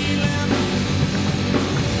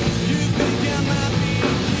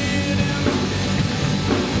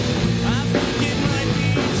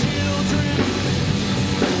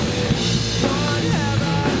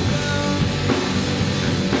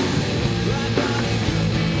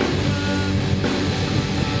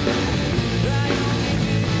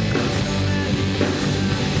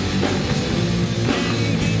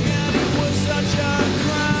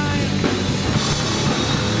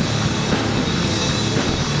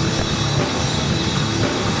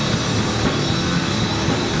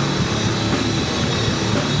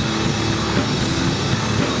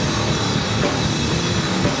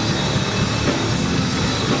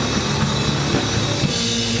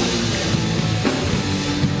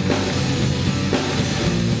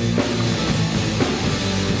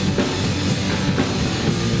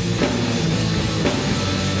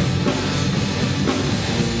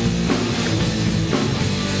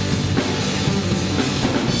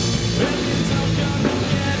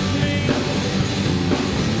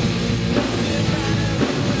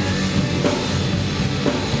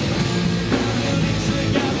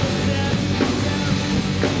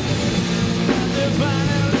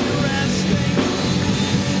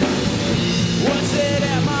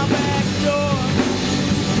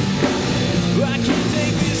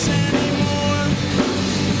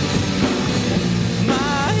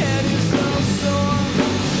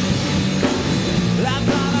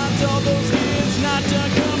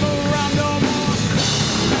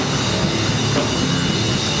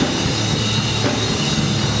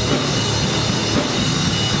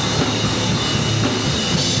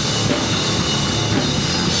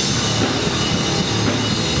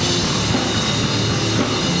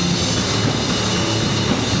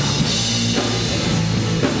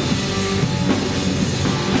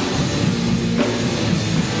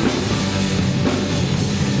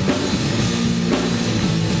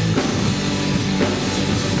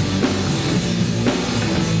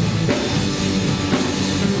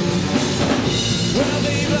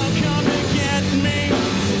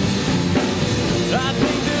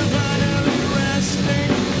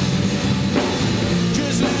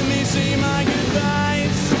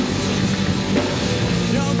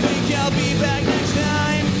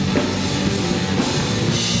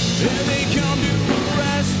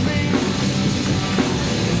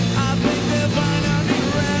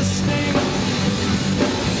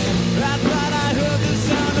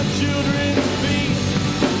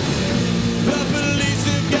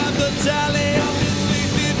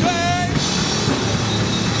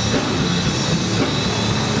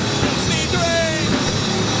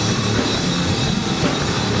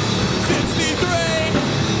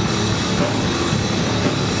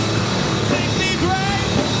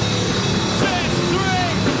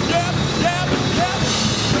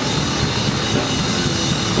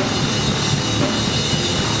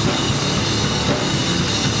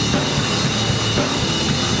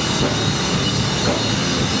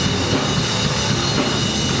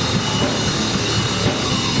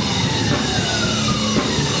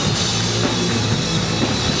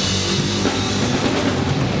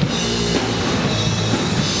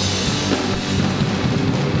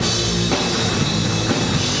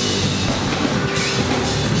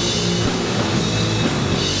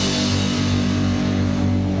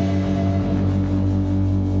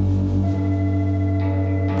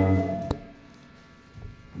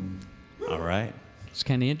All right. It's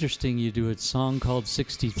kind of interesting. You do a song called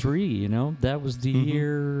 63, you know? That was the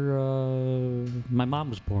year my mom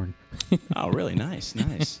was born. Oh, really? Nice,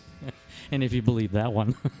 nice. And if you believe that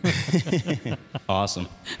one. Awesome.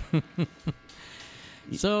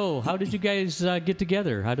 So, how did you guys get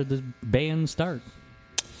together? How did the band start?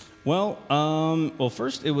 Well,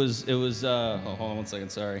 first it was. hold on 1 second.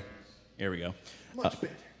 Sorry. Here we go. Much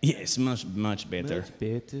better. Yes, much better.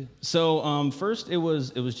 Better. So first it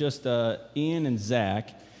was just Ian and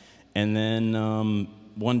Zach, and then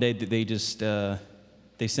one day they just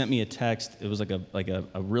they sent me a text. It was like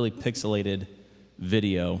a really pixelated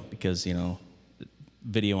video because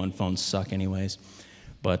video on phones suck anyways.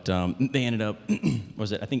 But they ended up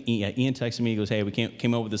was it? I think Ian texted me. He goes, "Hey, we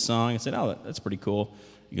came up with this song." I said, "Oh, that's pretty cool."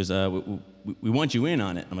 He goes, we want you in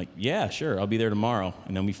on it. I'm like, yeah, sure, I'll be there tomorrow.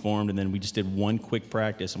 And then we formed, and then we just did one quick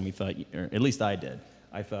practice, and we thought, or at least I did.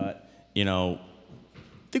 I thought,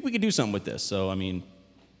 think we could do something with this. So, I mean,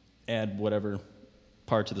 add whatever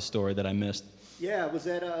parts of the story that I missed. Yeah, was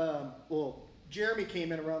that, Jeremy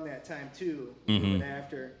came in around that time too, and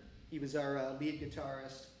after. He was our lead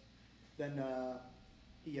guitarist. Then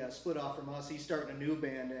he split off from us. He's starting a new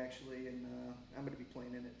band, actually, and I'm going to be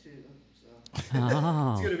playing in it too. So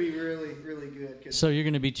Oh. it's going to be really, really good. 'Cause So you're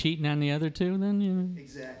going to be cheating on the other two then?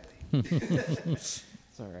 exactly. It's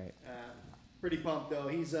all right. Pretty pumped, though.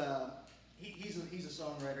 He's a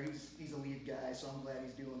songwriter. He's a lead guy, so I'm glad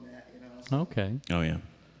he's doing that, So Okay. Oh, yeah.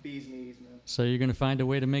 bee's knees, man. So you're going to find a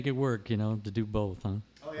way to make it work, to do both, huh?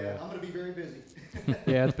 Oh, yeah, I'm going to be very busy.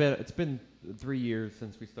 Yeah, it's been 3 years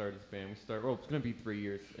since we started this band. It's going to be 3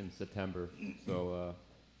 years in September. So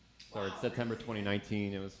started September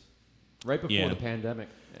 2019. It was right before the pandemic.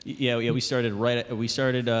 Yeah, we started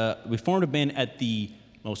we formed a band at the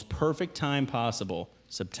most perfect time possible,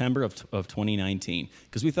 September of 2019,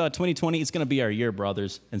 because we thought 2020 is going to be our year,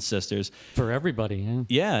 brothers and sisters. For everybody, yeah.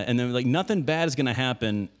 Yeah, and then nothing bad is going to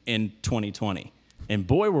happen in 2020, and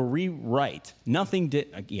boy, were we right. Nothing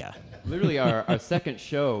did. Yeah. Literally, our second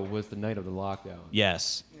show was the night of the lockdown.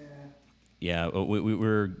 Yes. Yeah, we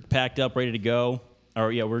were packed up, ready to go.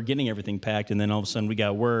 We're getting everything packed, and then all of a sudden we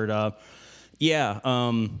got word.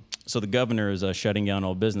 So the governor is shutting down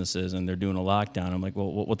all businesses, and they're doing a lockdown. I'm like,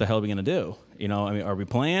 well, what the hell are we gonna do? Are we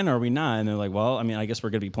playing or are we not? And they're like, well, I guess we're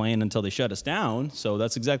gonna be playing until they shut us down. So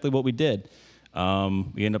that's exactly what we did. We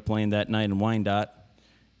ended up playing that night in Wyandotte,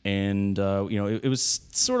 and it was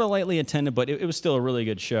sort of lightly attended, but it was still a really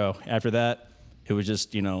good show. After that, it was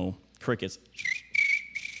just crickets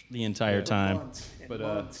the entire time. Months and But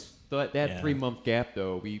months. so that Yeah. 3-month gap,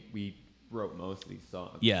 though, we wrote most of these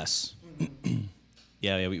songs. Yes.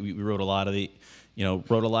 Yeah, we wrote a lot of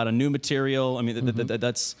wrote a lot of new material. I mean,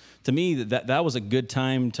 that's to me that was a good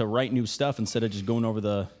time to write new stuff instead of just going over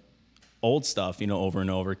the old stuff, over and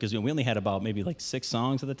over. Because we only had about maybe 6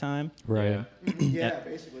 songs at the time. Right. Yeah,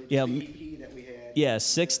 basically. Just yeah, the EP that we had. Yeah,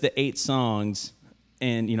 6 to 8 songs,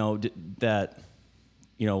 and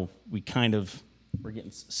we kind of were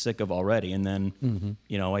getting sick of already. And then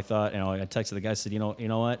I thought, I texted the guy, said, you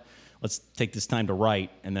know what? Let's take this time to write.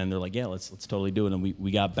 And then they're like, yeah, let's totally do it. And we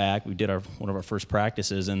got back, we did one of our first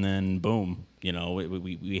practices, and then boom,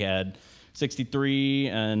 we had 63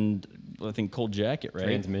 and I think Cold Jacket, right?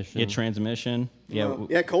 Transmission. Yeah, Transmission.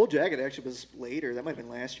 Yeah. Cold Jacket actually was later. That might have been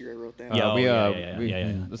last year I wrote that.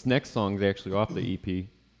 Yeah. This next song is actually off the EP,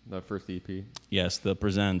 the first EP. Yes, the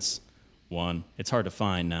Presents one. It's hard to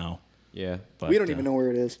find now. Yeah, But, We don't even know where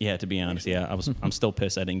it is. Yeah, to be honest, I'm still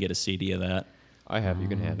pissed I didn't get a CD of that. I have. You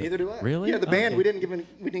can have it. Neither do I. Really? Yeah, the band Okay. we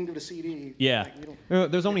didn't give a CD. Yeah. Like, we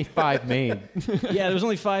don't, There's only 5 made. Yeah, there was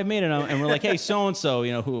only 5 made, and we're like, hey, so and so,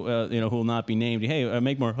 who will not be named. Hey,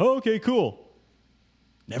 make more. Oh, okay, cool.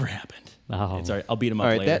 Never happened. Oh. It's all right. I'll beat him up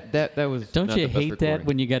All right, later. that was. Don't not you the best hate that recording.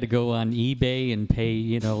 when you got to go on eBay and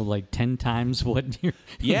pay, 10 times what you're...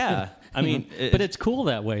 Yeah, I mean, But it's cool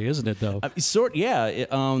that way, isn't it, though? Yeah.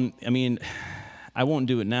 I mean, I won't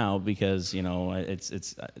do it now because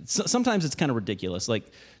it's sometimes it's kind of ridiculous.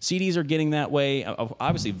 Like CDs are getting that way.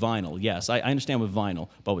 Obviously, vinyl. Yes, I understand with vinyl,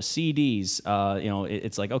 but with CDs,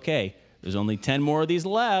 it's like, okay, there's only 10 more of these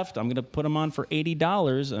left. I'm gonna put them on for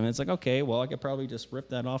 $80, and it's like, okay, well, I could probably just rip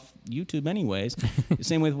that off YouTube anyways.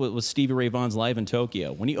 Same with Stevie Ray Vaughan's Live in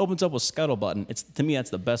Tokyo. When he opens up with Scuttlebutton, to me that's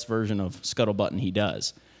the best version of Scuttlebutton he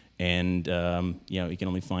does, and you can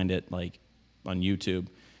only find it like on YouTube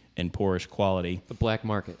in poorish quality. The black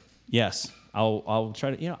market. Yes, I'll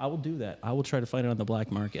try to. I will do that. I will try to find it on the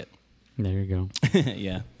black market. There you go.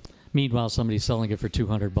 Yeah, Meanwhile, somebody's selling it for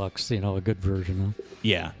 $200, a good version, huh?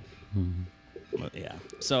 yeah, Well, yeah.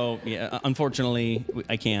 So yeah, unfortunately,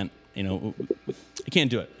 I can't. I can't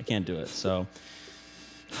do it. So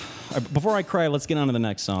Before I cry, let's get on to the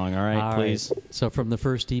next song. All right, All please. right. So from the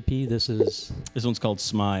first EP, this is. This one's called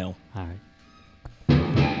 "Smile." All right.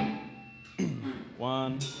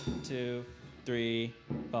 1, 2, 3,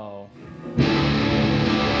 4.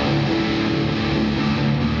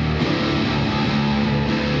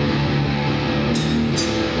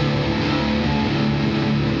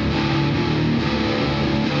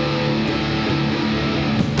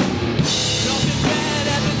 Something bad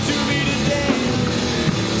happened to me today.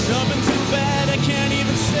 Something so bad I can't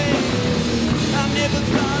even say. I never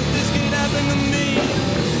thought this could happen to me.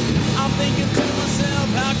 I'm thinking to myself,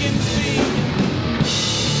 how can this be?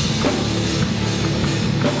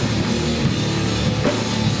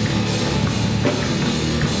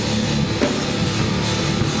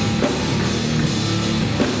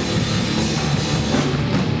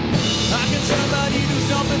 How can somebody do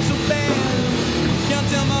something so bad? Can't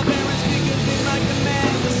tell my parents because they might get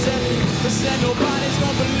mad. They said nobody's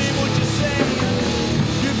gonna believe what you say.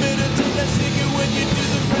 You better take that secret with you to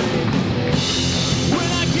the grave. When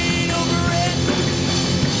I get over it,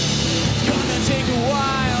 it's gonna take a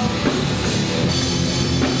while.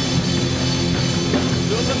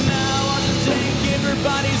 So for now, I'll just take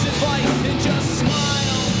everybody's advice and just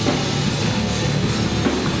smile.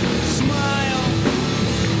 Smile.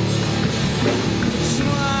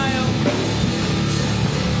 Smile.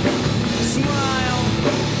 Smile.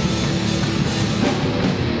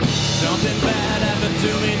 Something bad happened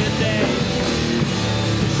to me today.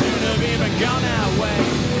 Shouldn't have even gone that way.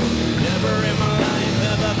 Never in my life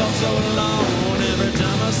have I felt so alone. Every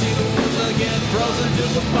time I see the woods, I get frozen to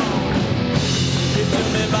the bone. He took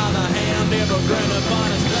me by the hand, never grin upon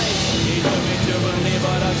his face. He took me to believe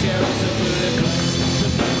what I cherish a good place. The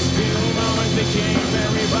next few moments became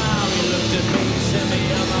very wild. He looked at me, sent me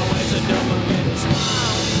on my way, said don't forget to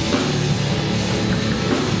smile.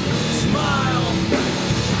 Smile.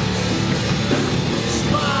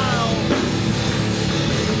 Smile.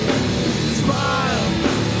 Smile.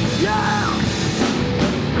 Yeah.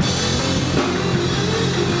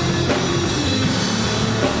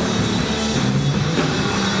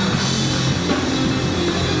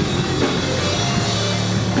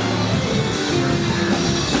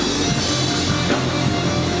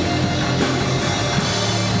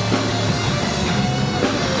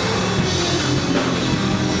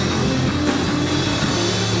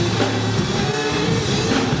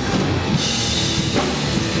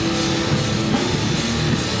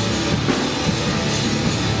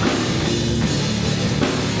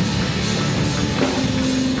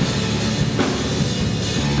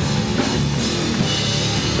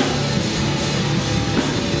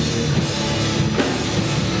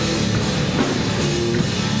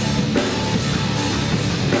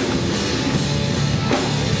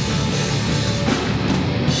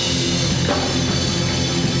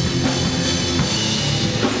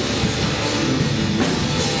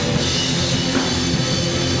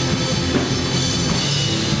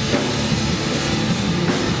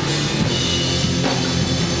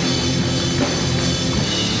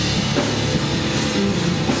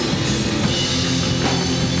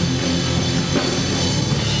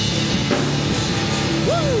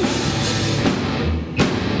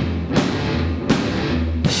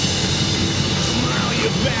 Smile, you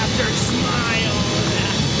bastard, smile!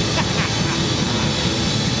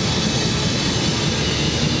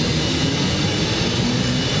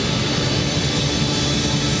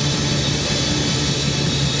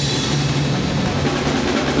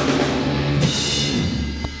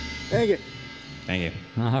 Thank you. Thank you.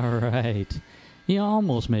 All right. He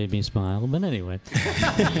almost made me smile, but anyway.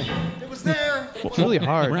 It was there. It's really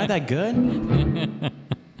hard. We're not that good.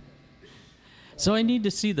 So I need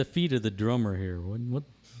to see the feet of the drummer here. What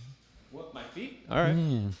What, my feet? All right.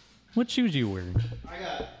 yeah. What shoes you wearing? I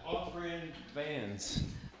got off-brand Vans.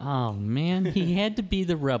 Oh man, he had to be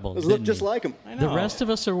the rebel. Those look didn't just he? like him. The rest of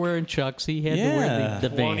us are wearing Chucks. He had to Yeah. wear the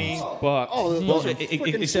 20 Vans. bucks. Oh, those Well, are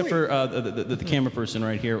freaking except sweet. for the camera person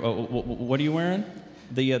right here. What are you wearing?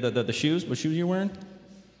 The shoes? What shoes are you wearing?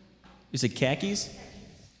 You said khakis?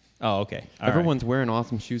 Oh, okay. All right. Everyone's wearing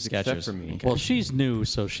awesome shoes Skechers. except for me. Okay. Well, she's new,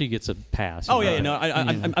 so she gets a pass. Oh yeah, no,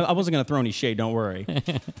 I wasn't gonna throw any shade. Don't worry.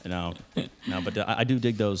 no, but I do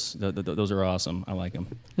dig those. Those are awesome. I like them.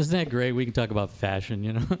 Isn't that great? We can talk about fashion,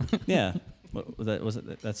 you know? Yeah. What was that? Was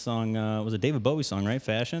it that song? Was a David Bowie song, right?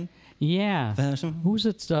 Fashion. Yeah. Fashion. Who's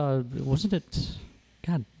it? Wasn't it?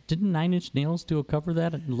 God, didn't Nine Inch Nails do a cover of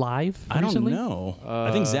that live I don't recently? know.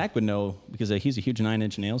 I think Zach would know because he's a huge Nine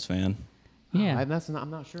Inch Nails fan. Yeah. I'm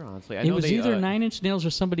not sure, honestly. I It know was they, either Nine Inch Nails or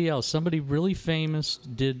somebody else. Somebody really famous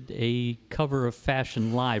did a cover of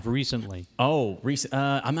Fashion live recently. Oh,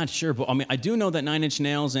 I'm not sure, but I mean, I do know that Nine Inch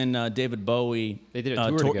Nails and David Bowie They did a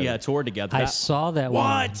tour together. Yeah, toured together. I That- saw that one.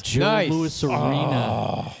 What? Joe Nice. Louis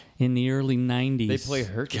Arena in the early 90s. They play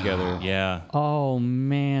Hurt together. Yeah. Oh,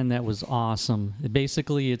 man, that was awesome.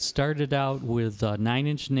 Basically, it started out with Nine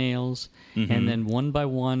Inch Nails, and then one by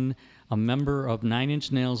one, a member of Nine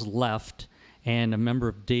Inch Nails left, and a member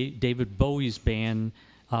of David Bowie's band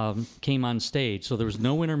came on stage. So there was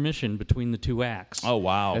no intermission between the two acts. Oh,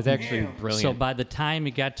 wow. That's actually brilliant. So by the time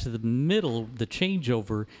it got to the middle, the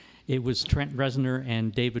changeover, it was Trent Reznor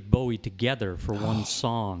and David Bowie together for one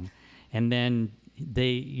song. And then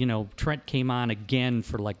Trent came on again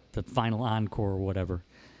for like the final encore or whatever.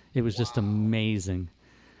 It was just amazing.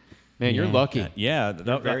 Man, you're Yeah. lucky. Yeah,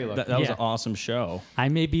 that very lucky. was Yeah. an awesome show. I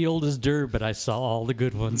may be old as dirt, but I saw all the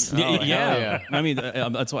good ones. Yeah, hell yeah. I mean,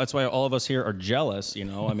 that's why all of us here are jealous.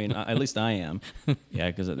 I mean, at least I am. Yeah,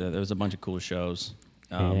 because there was a bunch of cool shows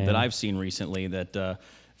Yeah. that I've seen recently. That a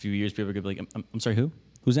few years people could be like, I'm sorry, who?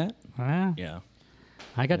 Who's that? Ah, Yeah.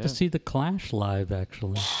 I got to see the Clash live,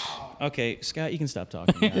 actually. Okay, Scott, you can stop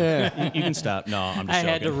talking. Yeah, you can stop. No, I'm just I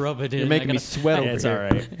had to joking. rub it in. You're making I me gotta- sweat I- over It's here.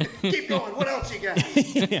 all right. Keep going. What else you got?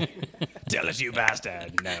 Tell us, you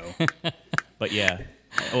bastard. No. But yeah,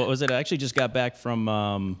 what was it? I actually just got back from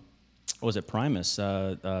what was it, Primus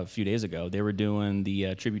a few days ago. They were doing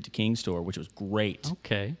the Tribute to Kings tour, which was great.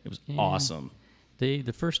 Okay. It was Yeah. awesome. The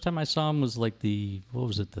first time I saw him was like the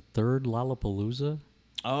third Lollapalooza?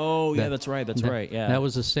 Oh yeah, that's right. That's right. Yeah. That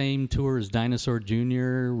was the same tour as Dinosaur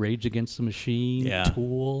Jr., Rage Against the Machine, Yeah.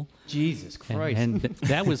 Tool. Jesus And, Christ. and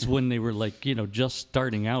that was when they were like, just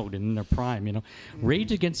starting out in their prime,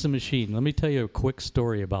 Rage Against the Machine. Let me tell you a quick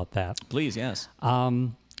story about that. Please, yes.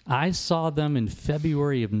 I saw them in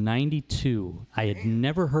February of '92. I had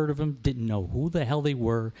never heard of them, didn't know who the hell they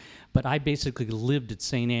were, but I basically lived at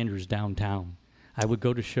St. Andrews downtown. I would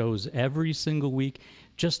go to shows every single week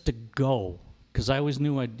just to go, because I always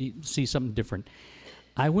knew I'd see something different.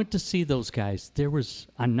 I went to see those guys. There was,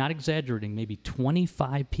 I'm not exaggerating, maybe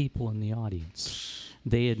 25 people in the audience.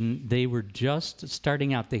 They were just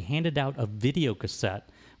starting out. They handed out a video cassette,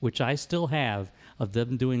 which I still have, of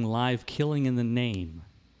them doing live Killing in the Name.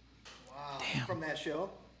 From that show?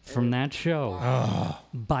 From that show.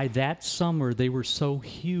 By that summer, they were so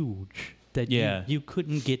huge that Yeah. you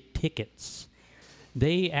couldn't get tickets.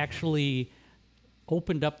 They actually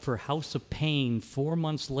opened up for House of Pain 4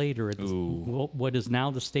 months later at what is now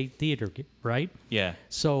the State Theater, right? Yeah.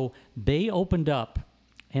 So they opened up,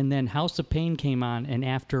 and then House of Pain came on, and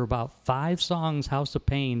after about 5 songs, House of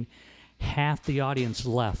Pain, half the audience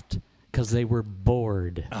left because they were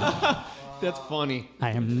bored. That's funny.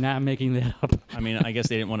 I am not making that up. I mean, I guess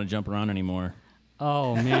they didn't want to jump around anymore.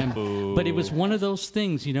 Oh, man. But it was one of those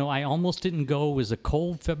things, I almost didn't go. It was a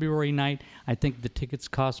cold February night. I think the tickets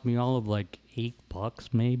cost me all of like $8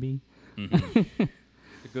 maybe. The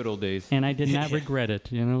good old days. And I did not regret it.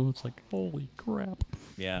 It's like, holy crap.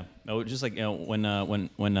 Yeah. Oh, just like when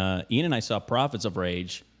Ian and I saw Prophets of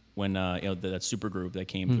Rage, when that super group that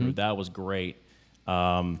came through, that was great.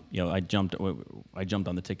 I jumped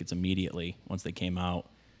on the tickets immediately once they came out,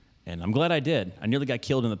 and I'm glad I did. I nearly got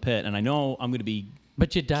killed in the pit, and I know I'm going to be.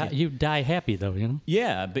 But you die happy though,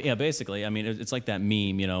 Yeah, but yeah, basically. I mean, it's like that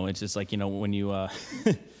meme, It's just like when you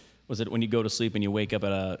was it when you go to sleep and you wake up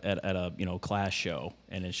at a Clash show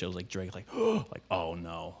and it shows like Drake like like oh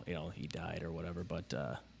no, he died or whatever. But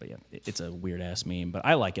yeah, it's a weird ass meme. But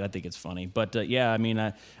I like it. I think it's funny. But yeah, I mean,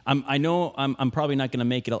 I know I'm probably not going to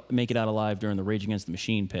make it out alive during the Rage Against the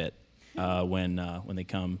Machine pit when they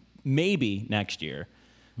come maybe next year.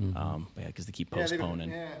 But yeah, because they keep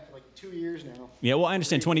postponing. Like 2 years now. Yeah, well, I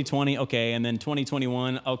understand 2020, okay, and then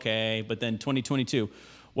 2021, okay, but then 2022,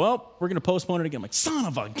 well, we're going to postpone it again. I'm like, son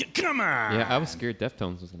of a, come on! Yeah, I was scared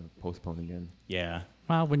Deftones was going to postpone again. Yeah.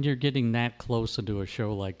 Well, when you're getting that close into a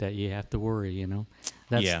show like that, you have to worry,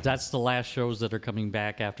 That's the last shows that are coming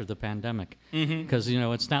back after the pandemic. Because,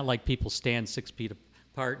 it's not like people stand 6 feet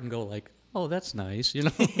apart and go like, oh, that's nice, Yeah,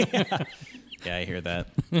 I hear that.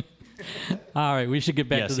 All right, we should get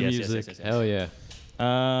back to the music. Yes. Hell yeah.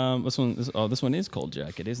 This one is Cold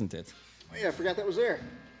Jacket, isn't it? Oh, yeah, I forgot that was there.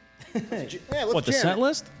 Let's What, the jam set it.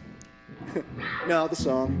 list? No, the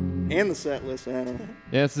song. And the set list. I don't know.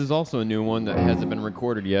 Yeah, this is also a new one that hasn't been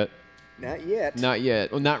recorded yet. Not yet. Not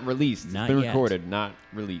yet. Well, not released. It's Not been yet. recorded, not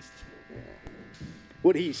released.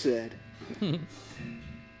 What he said.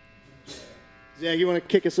 Zach, you want to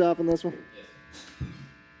kick us off on this one?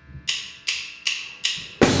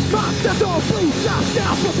 Master, don't please stop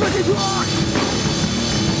now for breaking rock.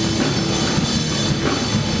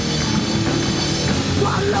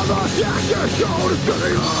 My leather jacket coat is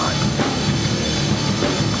getting hot.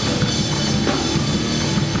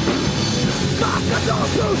 My control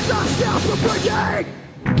boots are still for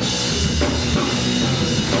breaking.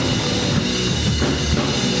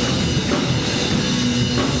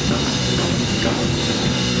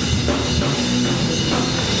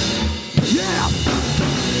 Yeah!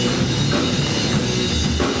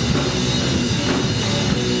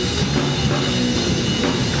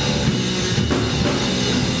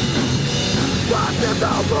 My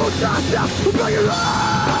control boots are still for breaking.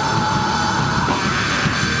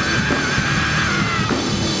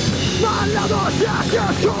 My leather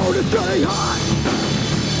jacket coat is getting hot.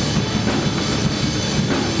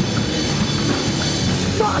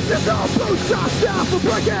 My control boots are still for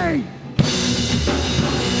breaking.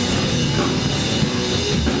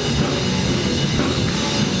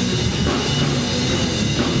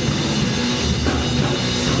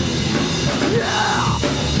 Yeah!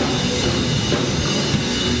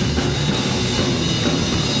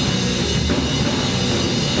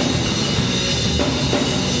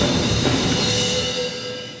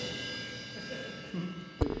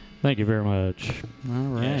 Thank you very much. All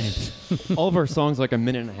right. Yes. All of our songs like a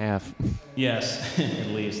minute and a half. Yes, at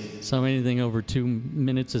least. So anything over 2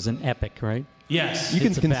 minutes is an epic, right? Yes. You can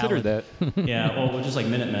It's a consider ballad. that. Yeah, well, just like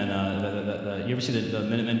Minutemen. You ever see the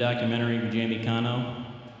Minutemen documentary with Jamie Cano?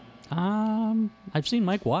 I've seen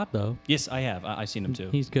Mike Watt though. Yes, I have. I've seen him too.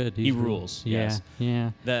 He's good. He He's rules. Yeah, Yes.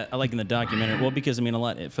 yeah. That I like in the documentary. Well, because I mean, a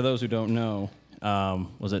lot. For those who don't know,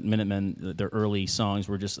 was it Minutemen? Their early songs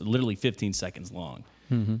were just literally 15 seconds long,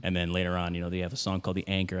 and then later on, they have a song called "The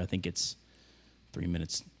Anchor." I think it's 3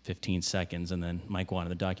 minutes 15 seconds, and then Mike Watt in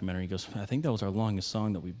the documentary goes, "I think that was our longest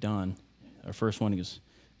song that we've done. Our first one." He goes,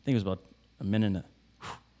 "I think it was about a minute." And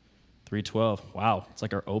 3:12. Wow, it's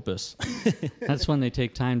like our opus. That's when they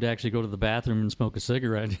take time to actually go to the bathroom and smoke a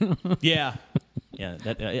cigarette. Yeah. Yeah,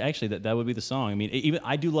 that would be the song. I mean, even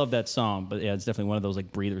I do love that song, but yeah, it's definitely one of those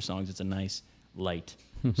like breather songs. It's a nice, light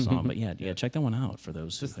song. But yeah, check that one out for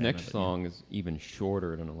those. This who haven't, next but, song is even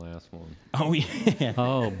shorter than the last one. Oh yeah.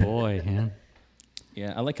 Oh boy, man.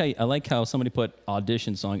 Yeah, I like how somebody put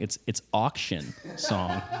audition song. It's auction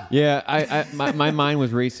song. Yeah, my mind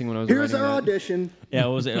was racing when I was Here's writing our that. audition. Yeah,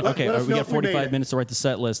 what was it? Okay, let us we know got if we made 45 it. minutes to write the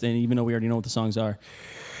set list, and even though we already know what the songs are,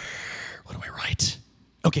 what do I write?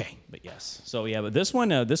 Okay, but yes. So yeah, but this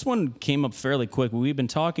one came up fairly quick. We've been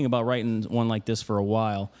talking about writing one like this for a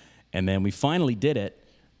while, and then we finally did it.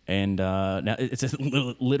 And now it's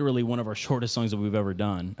literally one of our shortest songs that we've ever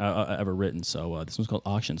done, ever written. So this one's called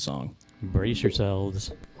Auction Song. Brace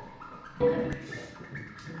yourselves.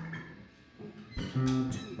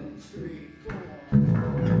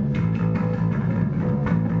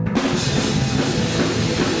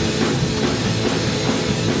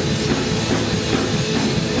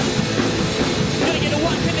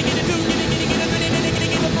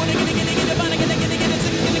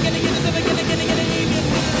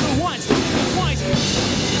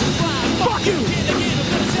 Fuck you! Can I get a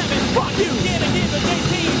 7? Fuck you! Can I get a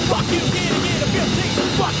 18? Fuck you! Can I get a 15?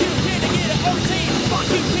 Fuck you! Can I get a 18? Fuck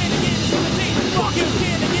you! Can I get a 17? Fuck you!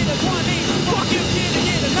 Can I get a 20? Fuck you! Can I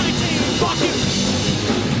get a 19? Fuck you!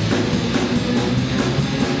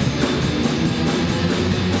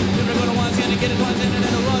 Never go to once, gonna get it once, and then a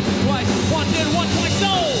run twice. Once in, one twice,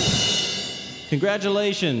 so!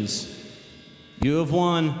 Congratulations. You have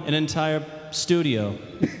won an entire studio.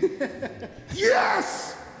 Yes!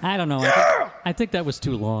 I don't know. I think that was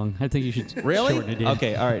too long. I think you should shorten it in.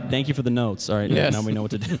 Okay, all right. Thank you for the notes. All right, Yes. now we know what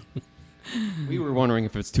to do. We were wondering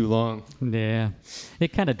if it's too long. Yeah.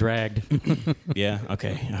 It kind of dragged. Yeah,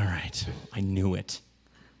 okay, all right. I knew it.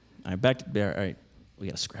 All right, back to, all right. We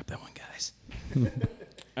got to scrap that one, guys.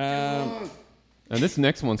 And this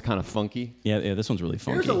next one's kind of funky. Yeah, this one's really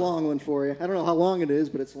funky. Here's a long one for you. I don't know how long it is,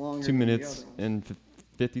 but it's longer. 2 than the minutes other one. and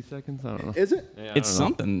 50 seconds? I don't know. Is it? Yeah, I It's don't know.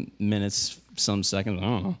 something minutes, some seconds. I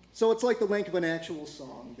don't know. So it's like the length of an actual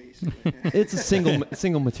song, basically. It's a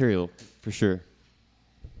single material, for sure.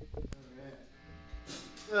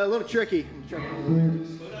 A little tricky. I'm trying to the lyrics.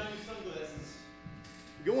 Put on your sunglasses.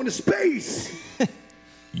 Going to space.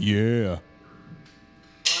 Yeah.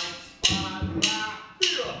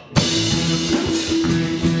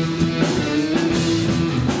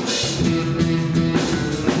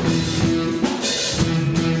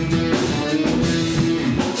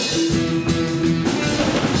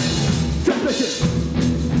 Transmission.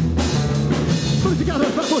 Put it together.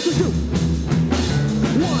 5, 4, 3, 2. 1.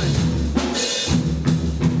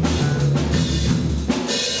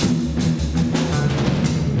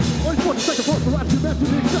 Only 40 seconds for the rap to rap to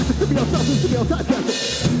be exacted. To be outside, to be outside,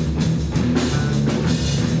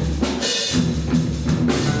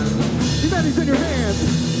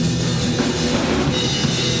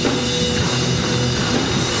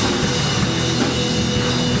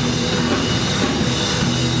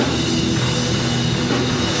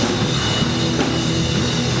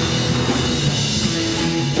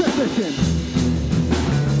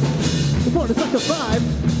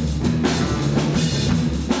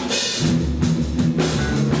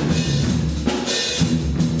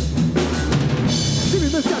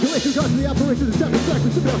 Inspiration is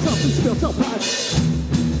satisfaction. Symbol self, symbol self-pride.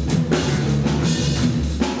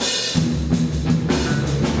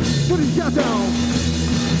 What do you got down?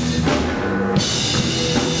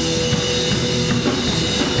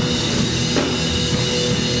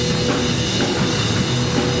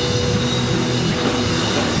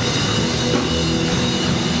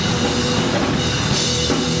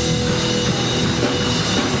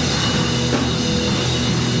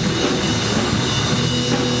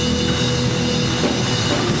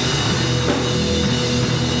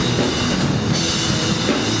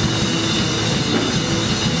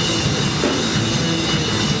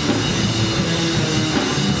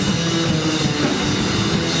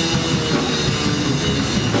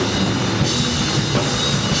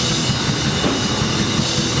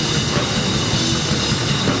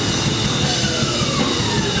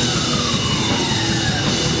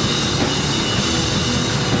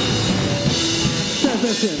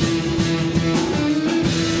 Transmission.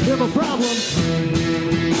 You have a problem.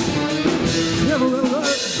 You have a little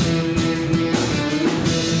hurt.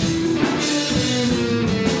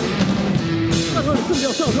 I'm going to send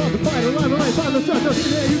yourself on the fight. Alive, alive, find the sun.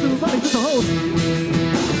 Doesn't care. Use the body just a host.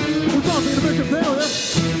 Resulting in a mission failure.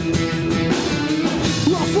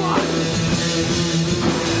 Rough one.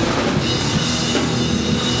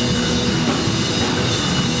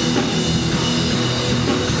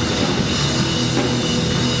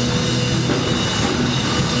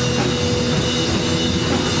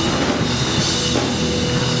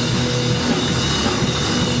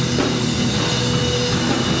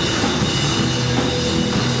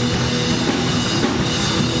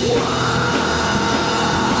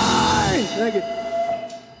 Thank you.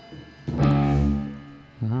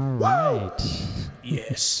 All right.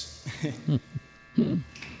 Yes.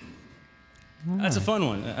 That's a fun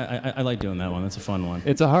one. I like doing that one. That's a fun one.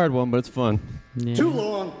 It's a hard one, but it's fun. Yeah. Too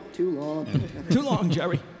long. Too long. Too long,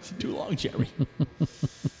 Jerry. Too long, Jerry.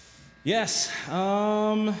 Yes.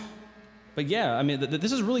 But yeah, I mean,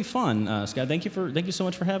 this is really fun, Scott. Thank you so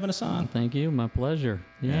much for having us on. Thank you. My pleasure.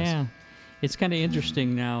 Yes. Yeah. It's kind of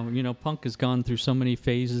interesting now. You know, punk has gone through so many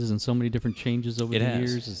phases and so many different changes over It the has.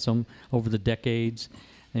 years and over the decades.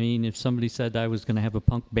 I mean, if somebody said I was going to have a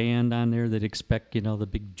punk band on there, they'd expect, you know, the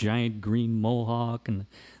big giant green mohawk and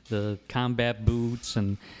the combat boots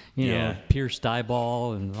and, you Yeah. know, pierced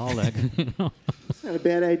eyeball and all that. You know? It's not a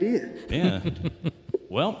bad idea. Yeah.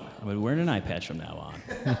 Well, I'll be wearing an eye patch from now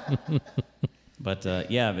on. But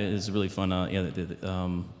yeah, it's really fun.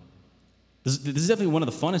 This is definitely one of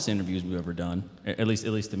the funnest interviews we've ever done. At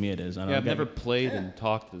least to me it is. I don't Yeah, know. I've never played and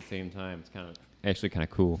talked at the same time. It's actually kind of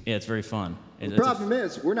cool. Yeah, it's very fun. The problem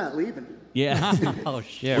is, we're not leaving. Yeah. Oh,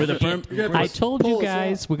 shit. Yeah, We're the I told pull you us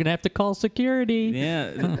guys, we're going to have to call security.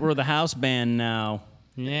 yeah, we're the house band now.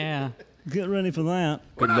 Yeah. Get ready for that.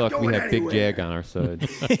 Good not luck. We going have Big anywhere. Jag on our side.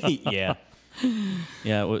 Yeah.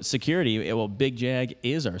 Yeah, well, security. Well, Big Jag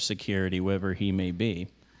is our security, wherever he may be.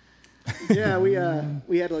 Yeah, we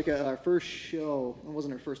had like our first show. It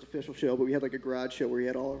wasn't our first official show, but we had like a garage show where we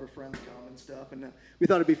had all of our friends come and stuff. And we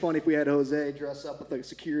thought it'd be funny if we had Jose dress up with like a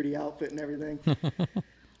security outfit and everything.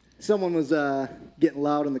 Someone was getting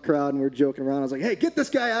loud in the crowd, and we were joking around. I was like, "Hey, get this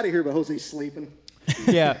guy out of here!" But Jose's sleeping.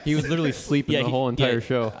 Yeah, he was literally sleeping the whole entire yeah,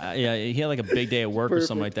 show. Yeah, he had like a big day at work or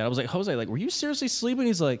something Perfect. like that. I was like, Jose, like, were you seriously sleeping?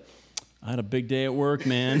 He's like, I had a big day at work,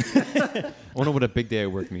 man. I wonder what a big day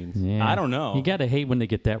at work means. Yeah. I don't know. You got to hate when they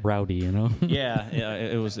get that rowdy, you know? yeah,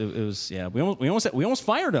 it was. Yeah, we almost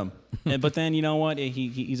fired him, but then you know what?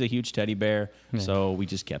 He's a huge teddy bear, so we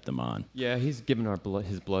just kept him on. Yeah, he's given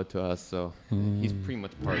his blood to us, so he's pretty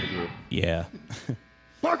much part of the group. Yeah.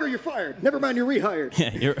 Parker, you're fired. Never mind, you're rehired.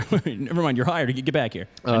 Yeah, never mind. You're hired. Get back here.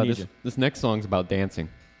 I need you. This next song's about dancing.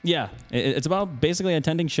 Yeah, it's about basically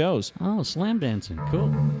attending shows. Oh, slam dancing.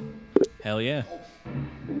 Cool. Hell yeah.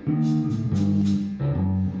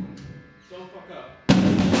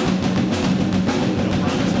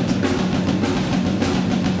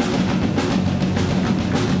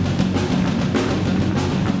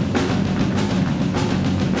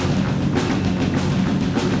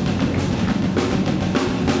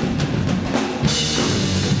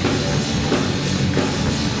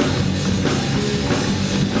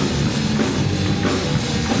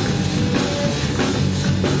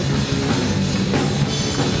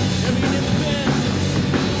 Every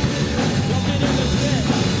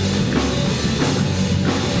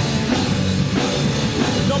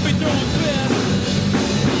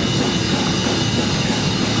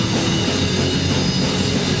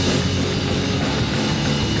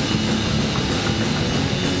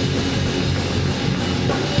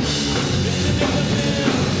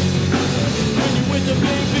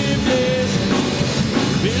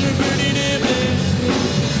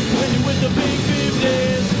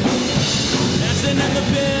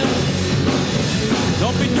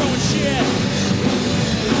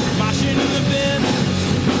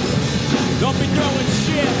won't be throwing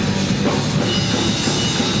shit.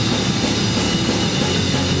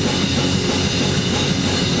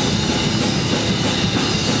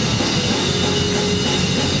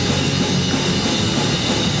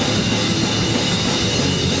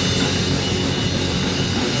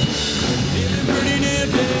 Feeling pretty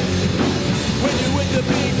nifty when you're with the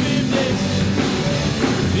big 50s.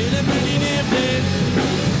 Feeling pretty nifty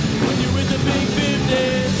when you're with the big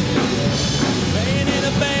 50s. Playing in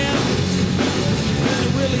a band, is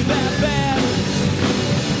it really that bad?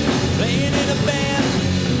 Playing in a band,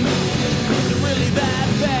 is it really that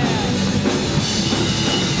bad?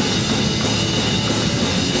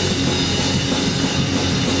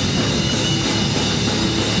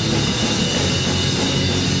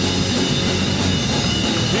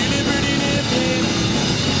 Feeling pretty nifty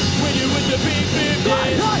when you're with the big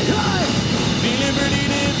 50s. Feeling pretty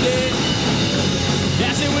nifty,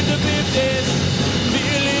 dancing with the 50s.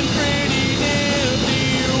 Feeling pretty nifty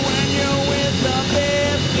when you're with the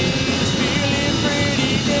 50s. Feeling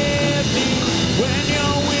pretty nifty when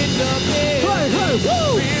you're with the 50s.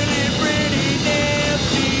 Feeling pretty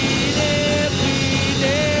nifty, nifty,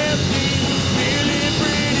 nifty. Feeling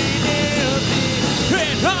pretty nifty.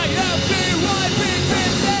 N-I-F-T-Y, big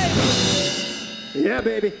 50. Yeah,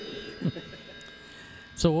 baby.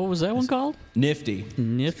 So what was that one called? Nifty.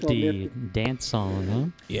 Nifty Nifty. dance song, huh?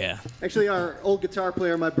 Yeah. Actually, our old guitar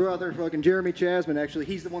player, my brother, fucking Jeremy Chasman, actually,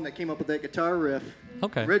 he's the one that came up with that guitar riff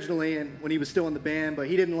Okay. originally, and when he was still in the band, but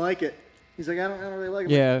he didn't like it. He's like, I don't really like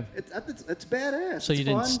it. Yeah. It's badass. So you It's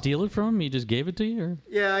didn't fun. steal it from him? He just gave it to you? Or?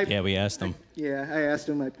 Yeah, Yeah, we asked him. I asked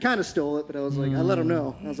him. I kind of stole it, but I was like, I let him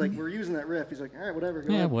know. I was like, we're using that riff. He's like, all right, whatever.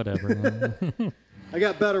 Go Yeah, ahead. whatever. I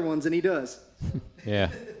got better ones than he does. Yeah.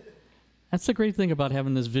 That's the great thing about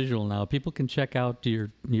having this visual now. People can check out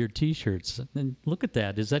your T-shirts. And look at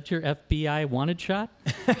that. Is that your FBI wanted shot?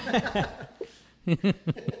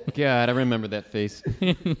 God, I remember that face.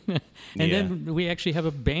 And Yeah. then we actually have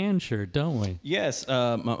a band shirt, don't we? Yes,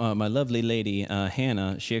 my lovely lady,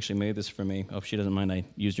 Hannah, she actually made this for me. Oh, she doesn't mind I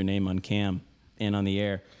used her name on cam and on the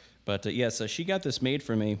air. But yes, she got this made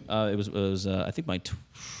for me. It was I think my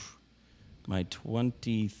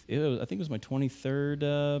 20th, I think it was my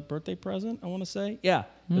 23rd birthday present, I want to say. Yeah,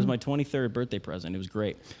 it was my 23rd birthday present. It was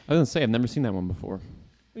great. I was gonna say I've never seen that one before.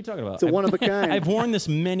 What are you talking about? It's a one of a kind. I've worn this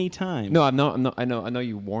many times. No, I'm not. I know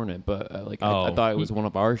you've worn it, but I Oh. thought it was one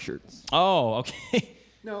of our shirts. Oh, okay.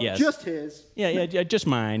 No, Yes. just his. Yeah, just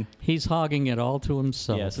mine. He's hogging it all to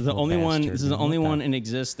himself. Yeah, this is the little only one. bastard. This is the only What one in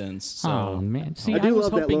existence. So. Oh man! See, I I, do was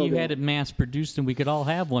love that hoping you logo. had it mass produced and we could all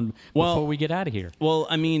have one Well- before we get out of here. Well,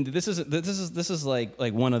 I mean, this is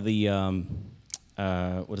like one of the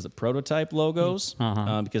what is it, prototype logos?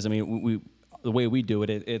 Because I mean, we the way we do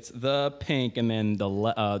it, it's the pink and then the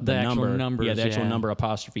actual number, numbers, yeah, the actual yeah. number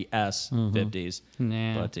apostrophe S 50s.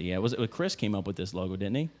 Yeah. But yeah, was it Chris came up with this logo,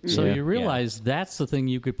 didn't he? So Yeah. you realize that's the thing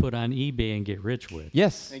you could put on eBay and get rich with.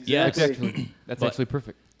 Yes. Yeah, Exactly. That's But- actually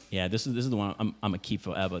perfect. Yeah, this is the one I'm gonna keep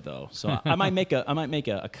forever though. So I might make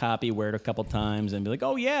a copy, wear it a couple times, and be like,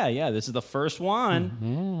 oh yeah, this is the first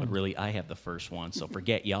one. But really, I have the first one, so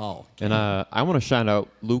forget y'all. And I want to shout out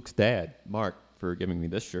Luke's dad, Mark, for giving me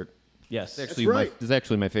this shirt. Yes, Actually, right. this is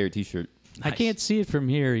actually my favorite T-shirt. I can't see it from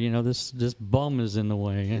here. You know, this bum is in the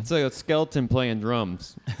way. It's like a skeleton playing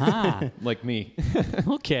drums, Ah, like me.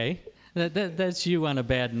 okay. That's you on a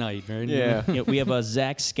bad night, right? Yeah. Yeah, we have a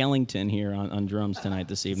Zach Skellington here on drums tonight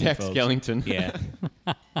this evening, Zach folks. Skellington. Yeah.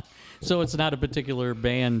 So it's not a particular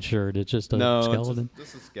band shirt. It's just a No, it's skeleton.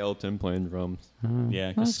 just a skeleton playing drums.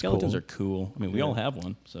 Yeah, 'cause That's skeletons cool. are cool. I mean, we all have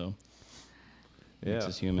one, so Yeah. it's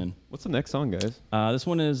just human. What's the next song, guys? This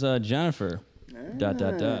one is Jennifer. ...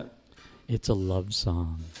 It's a love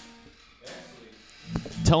song.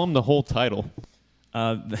 Tell him the whole title.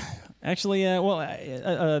 Actually,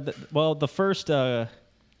 the first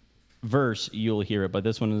verse you'll hear it, but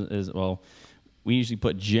this one is we usually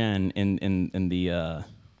put Jen in the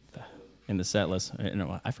set list.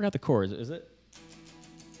 No, I forgot the chorus. Is it?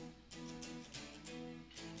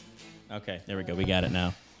 Okay, there we go. We got it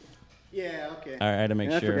now. Yeah, okay. All right, I had to make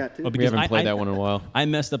Yeah, I sure. forgot to. Well, We because haven't played that one in a while. I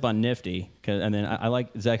messed up on Nifty, and then I like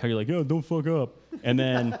Zach how you're like, oh, don't fuck up, and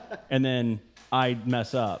then I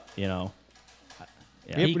mess up, you know.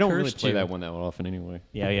 Yeah, We don't really cursed play you. that one that often anyway.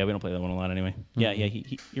 yeah, we don't play that one a lot anyway. Yeah,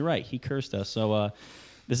 he you're right. He cursed us. So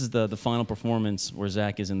this is the final performance where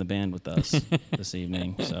Zach is in the band with us this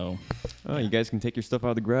evening. So Oh, you guys can take your stuff out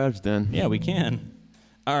of the garage then. yeah, we can.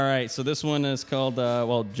 All right, so this one is called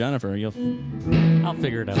Jennifer. I'll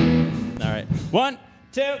figure it out. All right. 1,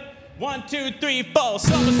 2, 1, 2, 3, 4.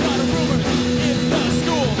 So much lot of rumors in the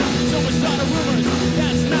school. So much lot of rumors.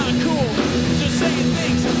 That's not cool. Just saying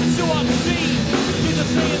things so obscene.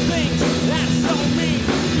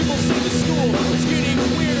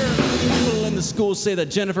 say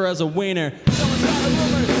that Jennifer has a wiener. Someone's got a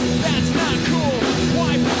rumor, that's not cool.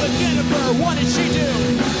 Why pick on Jennifer? What did she do?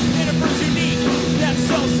 Jennifer's unique, that's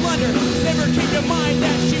so slender. Never came to mind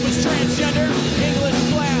that she was transgender. English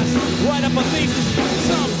class, write up a thesis.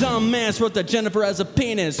 Some dumb ass wrote that Jennifer has a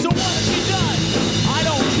penis. So what if she does? I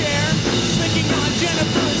don't care. Thinking on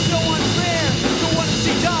Jennifer is so unfair. So what if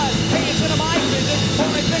she does? Hey, it's none of my business.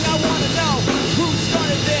 Only thing I want to know, who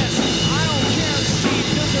started this? I don't care if she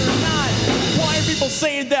does or not. Why are people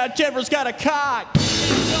saying that Jennifer's got a cock?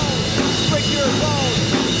 And don't break your bones.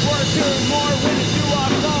 Words are more when it's through our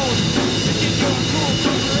phones. To get you a cool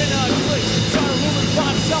cougar in a clique. Start a woman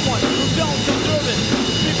find someone who don't deserve it.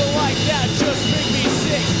 People like that just make me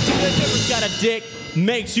sick. Jennifer's got a dick,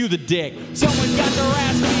 makes you the dick. Someone got their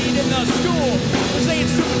ass beat in the school for saying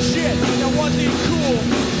stupid shit that wasn't cool.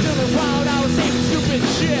 Never found out I was saying stupid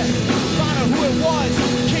shit. Found out who it was,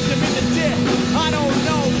 kicked him in the dick. I don't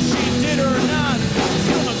know if she did or not.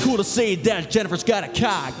 Still not cool to say that Jennifer's got a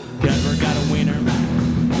cock. Jennifer got a wiener.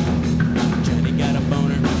 Jenny got a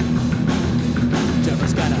boner.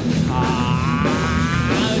 Jennifer's got a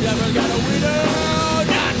Jennifer's got a wiener.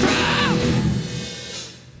 That's right.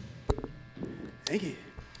 Thank you.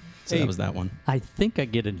 So that was that one. I think I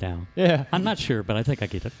get it now. Yeah. I'm not sure, but I think I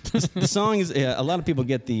get it. The song is a lot of people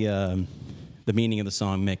get the meaning of the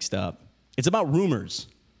song mixed up. It's about rumors,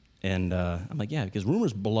 and I'm like, yeah, because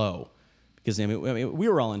rumors blow. Because I mean, we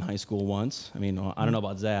were all in high school once. I mean, I don't know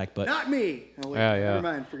about Zach, but Not me. Oh, wait, Yeah, yeah. Never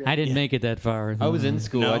mind. Forget I it. didn't make it that far. I was in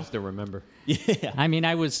school. No? I just don't remember. yeah. I mean,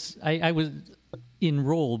 I was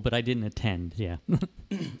enrolled, but I didn't attend. Yeah.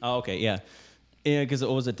 Oh, okay, yeah, because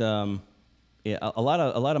what was it? Yeah, a lot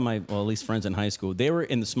of my, well, at least friends in high school, they were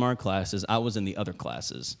in the smart classes. I was in the other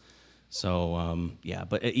classes. So yeah,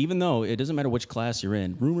 but even though it doesn't matter which class you're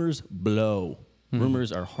in, rumors blow.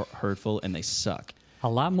 Rumors are hurtful and they suck. A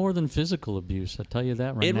lot more than physical abuse. I tell you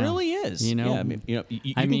that right It now. really is. You know. yeah, I mean, you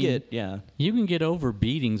I can mean, get yeah. You can get over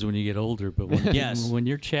beatings when you get older, but when, Yes. when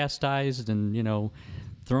you're chastised and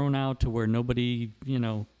thrown out to where nobody,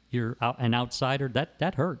 you're an outsider,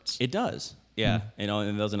 that hurts. It does. Yeah, and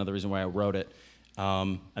that was another reason why I wrote it.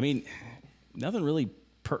 I mean, nothing really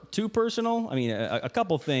too personal. I mean, a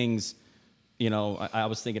couple things, I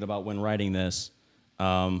was thinking about when writing this,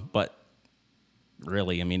 but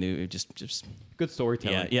really, I mean, it just Good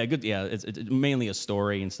storytelling. yeah, good. Yeah, it's mainly a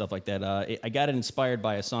story and stuff like that. I got it inspired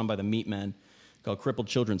by a song by the Meatmen called "Crippled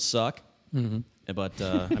Children Suck." Mm-hmm. But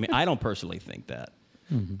I mean, I don't personally think that.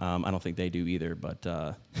 Mm-hmm. I don't think they do either. But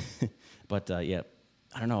yeah,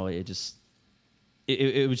 I don't know. It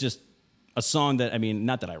was just a song that, I mean,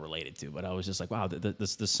 not that I related to, but I was just like, wow,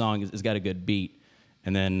 this song has got a good beat.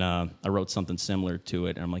 And then I wrote something similar to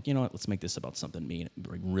it, and I'm like, you know what? Let's make this about something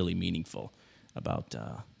really meaningful, about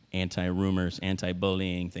anti-rumors,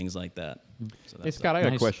 anti-bullying, things like that. So Hey, Scott, I got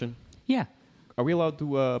a Nice. question. Yeah. Are we allowed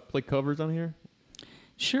to play covers on here?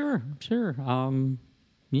 Sure.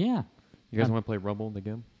 Yeah. You guys want to play Rumble the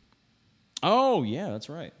game? Oh yeah, that's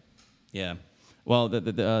right. Yeah. Well,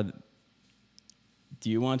 do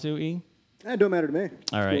you want to, E? That don't matter to me.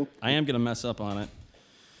 All right. Cool. I am gonna mess up on it.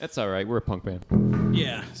 That's all right. We're a punk band.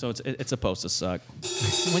 Yeah. So it's supposed to suck.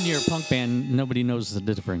 When you're a punk band, nobody knows the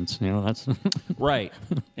difference. That's Right.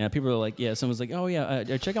 Yeah. People are like, yeah. Someone's like, oh yeah,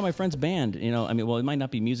 check out my friend's band. I mean, well, it might not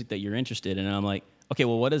be music that you're interested in. And I'm like, okay,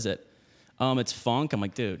 well, what is it? It's funk. I'm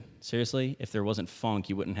like, dude, seriously? If there wasn't funk,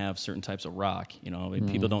 you wouldn't have certain types of rock. I mean,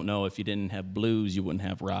 people don't know if you didn't have blues, you wouldn't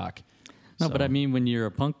have rock. No, So- but I mean, when you're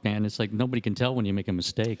a punk band, it's like nobody can tell when you make a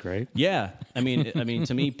mistake, right? Yeah. I mean,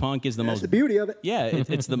 to me, punk is the That's most the beauty of it. Yeah,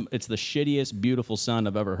 it's the shittiest beautiful sound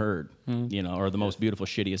I've ever heard. Or the most beautiful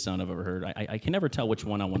shittiest sound I've ever heard. I can never tell which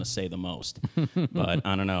one I want to say the most, but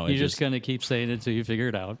I don't know. You're just gonna keep saying it till you figure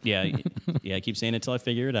it out. yeah. I keep saying it till I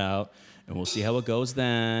figure it out, and we'll see how it goes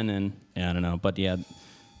then. And I don't know, but yeah,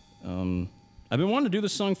 I've been wanting to do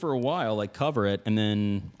this song for a while, like cover it, and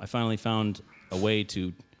then I finally found a way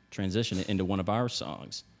to transition it into one of our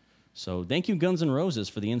songs. So thank you, Guns N' Roses,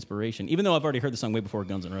 for the inspiration. Even though I've already heard the song way before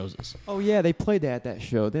Guns N' Roses. Oh, yeah. They played that at that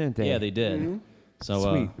show, didn't they? Yeah, they did. So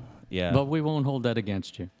Sweet. yeah, But we won't hold that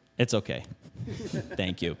against you. it's okay.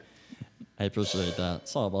 Thank you. I appreciate that.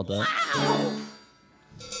 Sorry about that.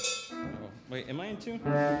 Wait, am I in tune?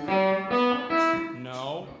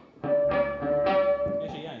 No.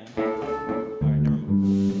 Actually, yeah, I am. All right, never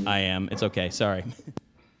mind. I am. It's okay. Sorry.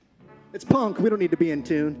 It's punk. We don't need to be in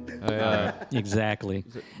tune. Exactly.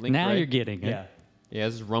 Link Now Ray? you're getting it. Yeah. Yeah,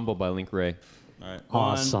 this is Rumble by Link Ray. All right.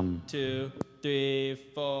 Awesome. 1, 2, 3,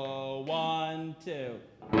 4. 1, 2.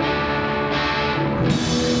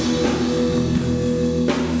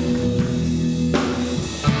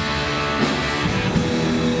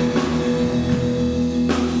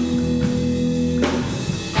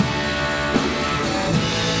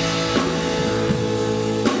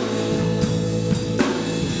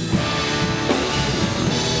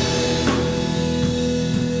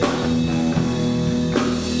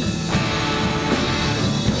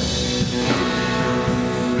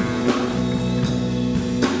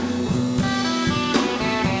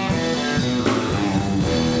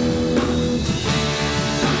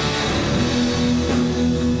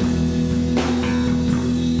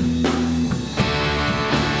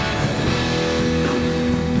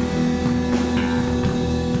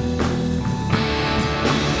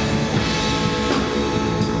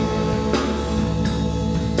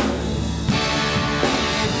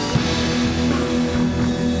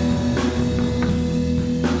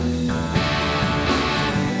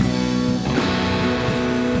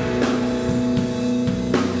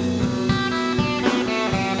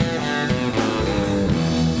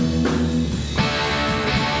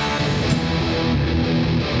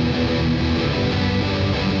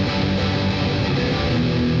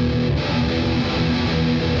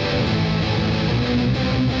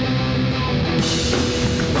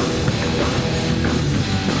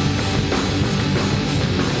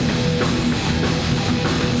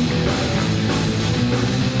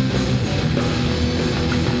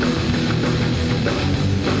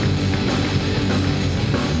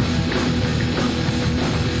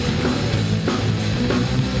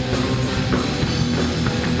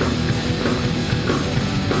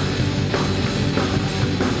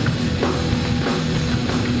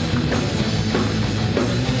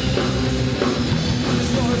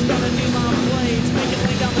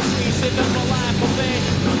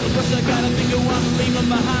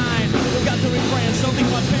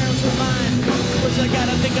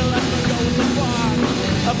 gotta think of life will go so far.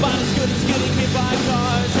 About as good as getting hit by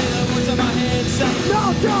cars. Say the words in my head saying, No,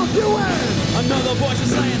 don't do it! another voice is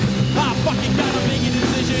saying, I fucking gotta make a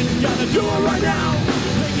decision. Gotta do it right now.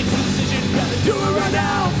 Make a decision. Gotta do it right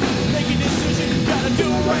now. Make a decision. Gotta do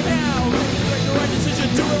it right now. Make the right decision.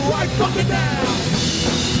 Do it right fucking now.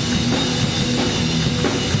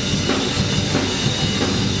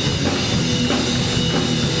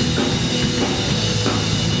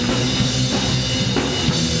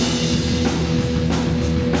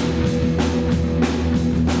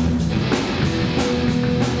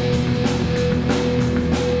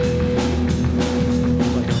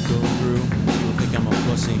 If I don't go through, people think I'm a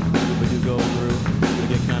pussy. If I do go through, it'll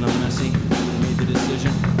get kind of messy. Made the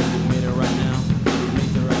decision, made it right now.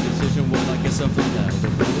 Make the right decision, well, I guess I'll find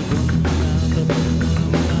out.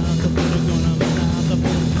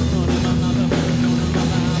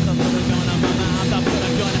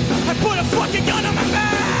 I put a fucking gun on my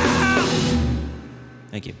mouth!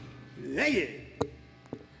 Thank you. Hey!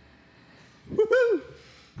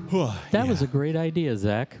 That was a great idea,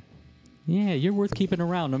 Zach. Yeah, you're worth keeping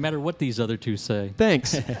around no matter what these other two say.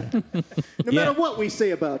 Thanks. No matter what we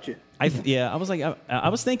say about you. I was like, I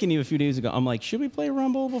was thinking to you a few days ago. I'm like, should we play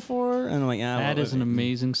Rumble before? And I'm like, That is an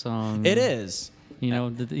amazing song. It is. You know,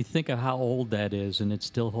 you think of how old that is, and it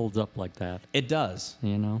still holds up like that. It does.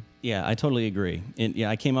 You know? Yeah, I totally agree. And yeah,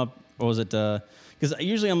 I came up. What was it? Because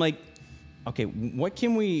usually I'm like, okay, what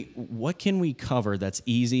can we cover that's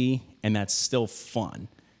easy and that's still fun?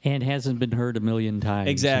 And hasn't been heard a million times.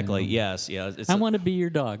 Exactly. You know? Yes. Yeah. It's I Want to Be Your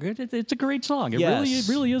Dog. It's a great song. It Yes.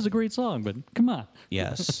 really is a great song, but come on.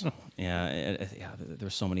 Yes. Yeah.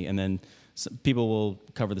 There's so many, and then people will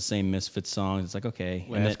cover the same Misfits songs. It's like, okay.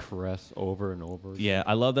 And Last Caress over and over. yeah,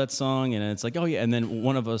 I love that song, and it's like, oh yeah. And then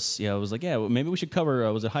one of us, was like, yeah, well, maybe we should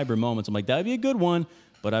cover. Was it Hybrid Moments? I'm like, that'd be a good one.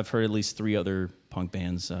 But I've heard at least 3 other punk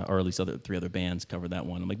bands, or at least 3 other bands cover that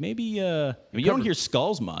one. I'm like, maybe. You don't hear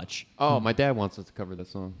Skulls much. Oh, my dad wants us to cover that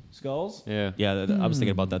song. Skulls? Yeah. Yeah, I was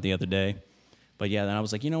thinking about that the other day. But yeah, then I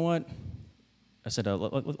was like, you know what? I said,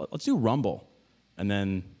 let's do Rumble. And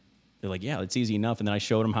then they're like, yeah, it's easy enough. And then I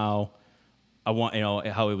showed them how I want,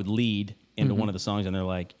 how it would lead into one of the songs. And they're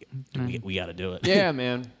like, we got to do it. Yeah,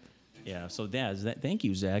 man. Yeah. So thank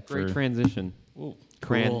you, Zach, Great for transition. Ooh,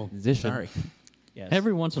 Transition. sorry. Yes.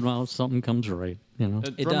 Every once in a while, something comes right. You know?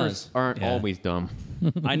 The It drummers does. aren't Yeah. always dumb.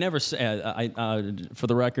 I never said, for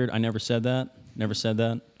the record, I never said that. Never said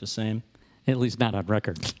that. Just saying. At least not on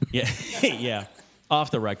record. Yeah. Yeah.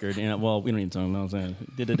 Off the record. Well, we don't need to talk about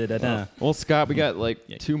that. Da-da-da-da-da. Well, Scott, we got like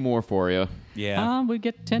Yeah. 2 more for you. Yeah. We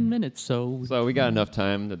get 10 minutes, so So we got enough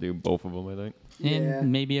time to do both of them, I think. and Yeah.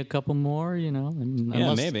 maybe a couple more. You know, and Yeah,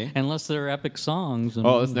 unless, maybe. unless they're epic songs.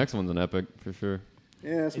 Oh, this next one's an epic for sure.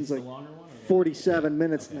 Yeah, this one's like 47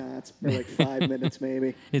 minutes. Nah, it's more like 5 minutes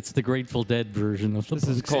maybe. It's the Grateful Dead version of the This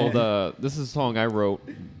is book. called. This is a song I wrote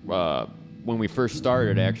when we first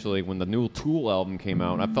started. Actually, when the new Tool album came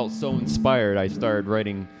out, I felt so inspired. I started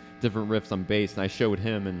writing different riffs on bass, and I showed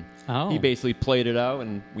him, and Oh. he basically played it out,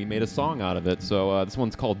 and we made a song out of it. So this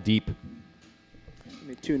one's called Deep. Let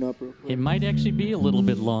me tune up real quick. It might actually be a little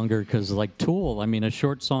bit longer because, like Tool, I mean, a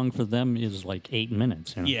short song for them is like 8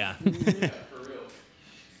 minutes. You know? Yeah.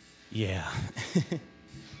 Yeah.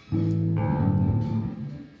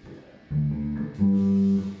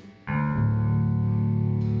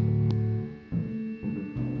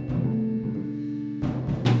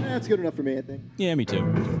 That's good enough for me, I think. Yeah, me too.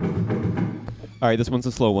 All right, this one's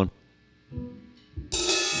a slow one.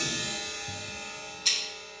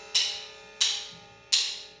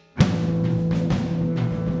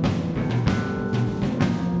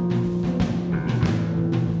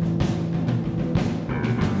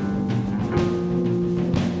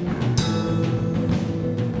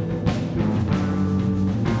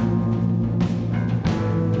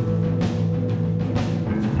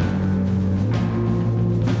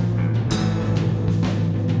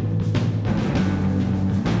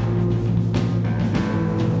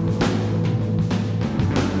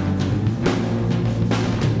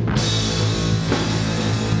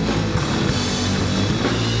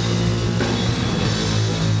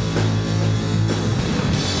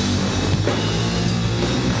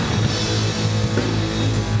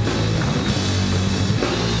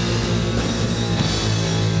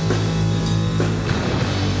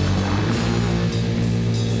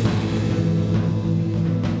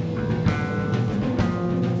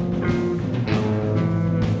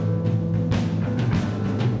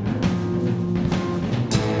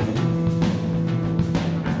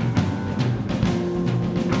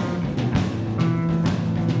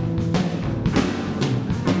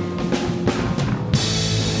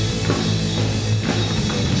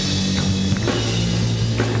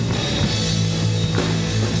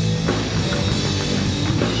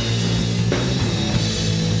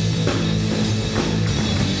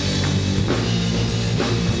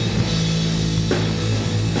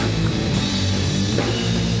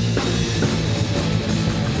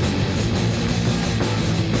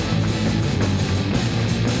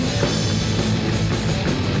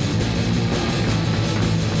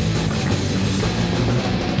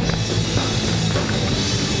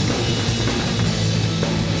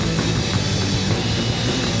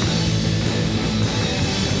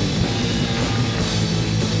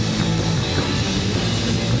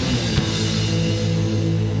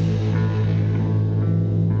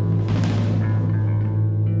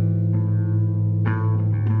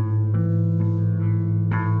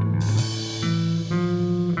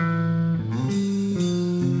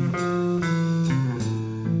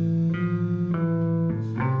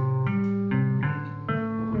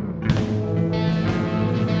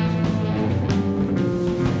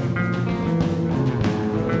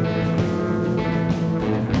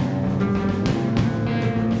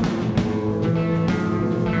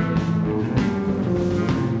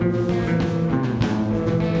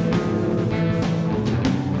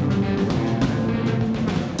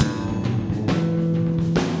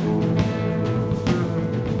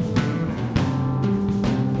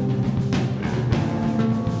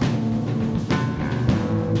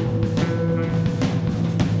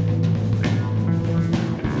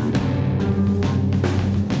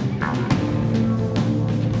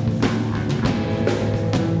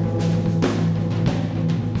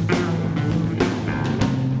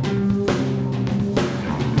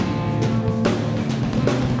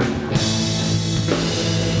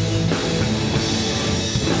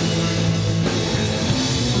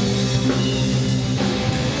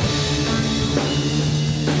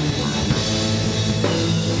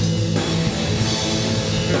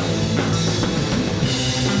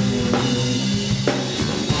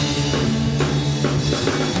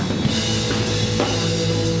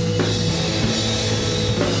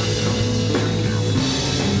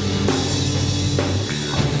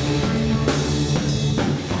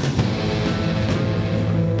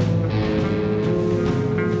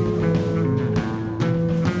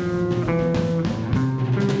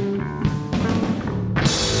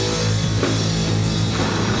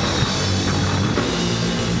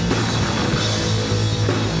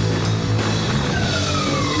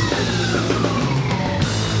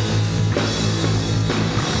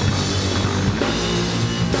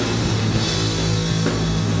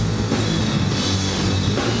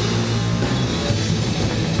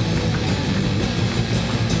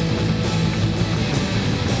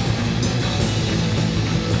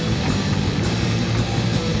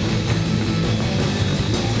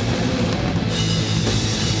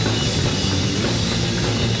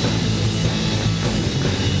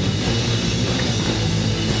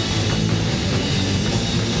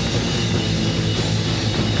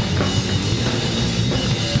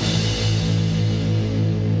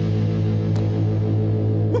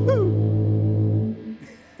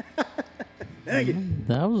 Thank you.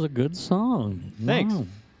 That was a good song. Thanks. Wow.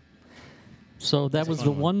 So that was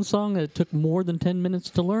the one song that took more than 10 minutes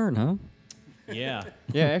to learn, huh? Yeah.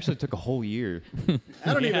 Yeah, it actually took a whole year.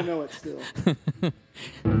 I don't even know it still.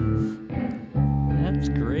 That's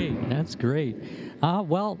great. That's great.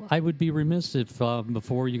 Well, I would be remiss if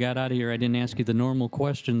before you got out of here, I didn't ask you the normal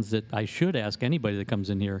questions that I should ask anybody that comes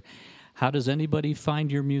in here. How does anybody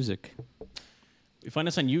find your music? You find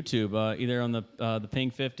us on YouTube, either on the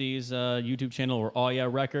Pink 50s YouTube channel or All Yeah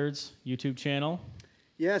Records YouTube channel.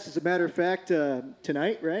 Yes, as a matter of fact,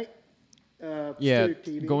 tonight, right? Yeah, Through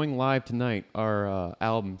TV. going live tonight, our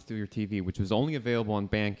album, Through Your TV, which was only available on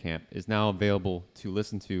Bandcamp, is now available to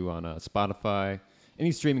listen to on Spotify,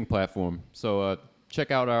 any streaming platform. So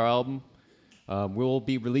check out our album. We'll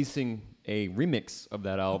be releasing a remix of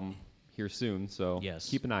that album here soon, so Yes.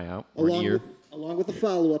 keep an eye out. Or an ear. Along with the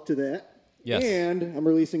follow-up to that. Yes. And I'm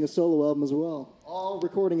releasing a solo album as well. All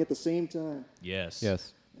recording at the same time. Yes.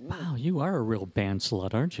 Yes. Wow, you are a real band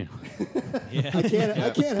slut, aren't you? I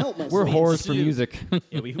can't help myself. We're whores for Sue. music.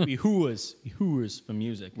 Yeah, we whoas for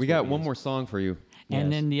music. We got one more song for you. And Yes.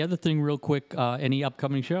 then the other thing, real quick, any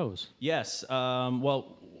upcoming shows? Yes.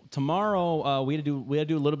 Well, tomorrow we had to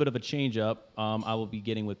do a little bit of a change up. I will be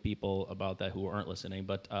getting with people about that who aren't listening.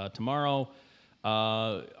 But tomorrow,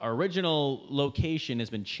 our original location has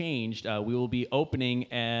been changed. We will be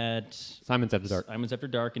opening at Simon's After Dark. Simon's After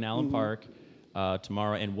Dark in Allen Park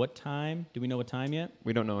tomorrow. And what time? Do we know what time yet?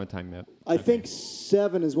 We don't know what time yet. I think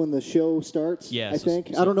 7 is when the show starts. Yeah, I so-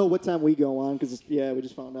 think. I don't know what time we go on because we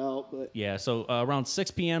just found out. But Yeah, so around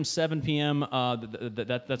 6 p.m., 7 p.m.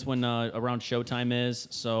 That's when around showtime is.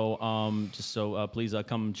 So please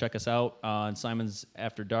come check us out on Simon's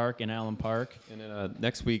After Dark in Allen Park. And then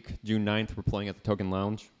next week, June 9th, we're playing at the Token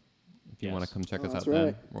Lounge. If you Yes. want to come check us that's out then.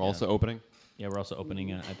 right. We're also opening. Yeah, we're also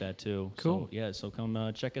opening at that too. Cool. So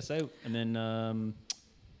come check us out, and then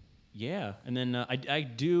I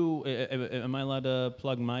do. Am I allowed to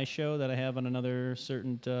plug my show that I have on another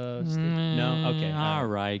certain? No. Okay. All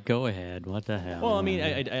right, go ahead. What the hell? Well, I mean,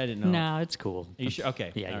 I didn't know. No, it's cool. Are you sure?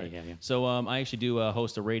 Okay. Yeah, all yeah, right. yeah. So I actually do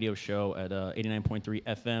host a radio show at 89.3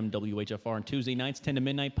 FM WHFR on Tuesday nights, 10 to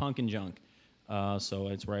midnight, Punk and Junk. So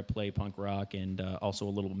it's where I play punk rock and also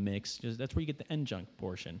a little mix. That's where you get the end junk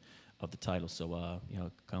portion of the title. So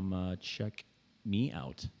come check me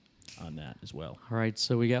out on that as well. All right,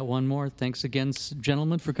 so we got one more. Thanks again,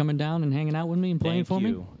 gentlemen, for coming down and hanging out with me and playing Thank for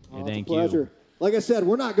you. me. Yeah, it's a thank pleasure. you. Like I said,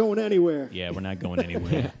 we're not going anywhere. Yeah, we're not going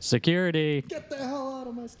anywhere. Security. Get the hell out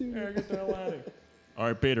of my studio. All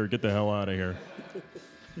right, Peter, get the hell out of here.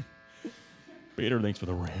 Peter, thanks for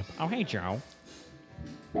the ramp. Oh, hey, Joe.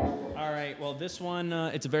 All right, well, this one,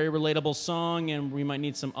 it's a very relatable song, and we might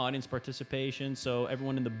need some audience participation. So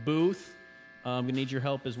everyone in the booth, I'm going to need your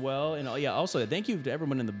help as well. And also, thank you to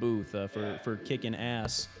everyone in the booth for kicking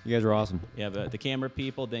ass. You guys are awesome. Yeah, the camera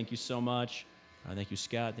people, thank you so much. Thank you,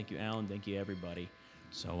 Scott. Thank you, Alan. Thank you, everybody.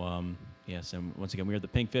 So, yes, and once again, we are the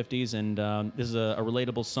Pink 50s, and this is a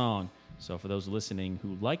relatable song. So for those listening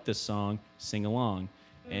who like this song, sing along.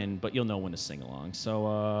 But you'll know when to sing along.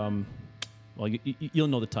 So, you'll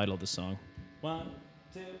know the title of the song. 1,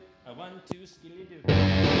 2, 1, 2, skilly do.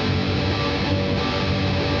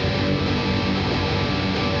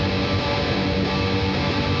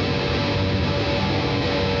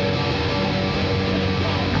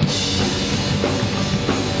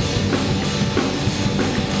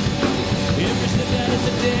 If you said that it's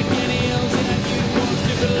a dick and he yells at you for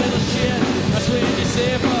stupid little shit, that's when you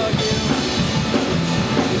say fuck you.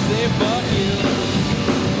 You say fuck you.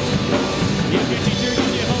 If your teacher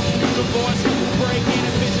gives you home with a voice and break and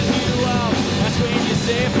it pisses you off, that's when you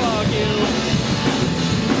say fuck you.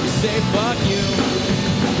 You say fuck you.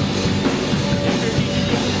 If your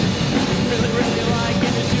teacher you really like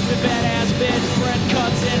and your stupid badass bitch friend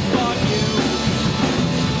cuts and fuck you.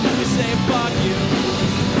 You say fuck you.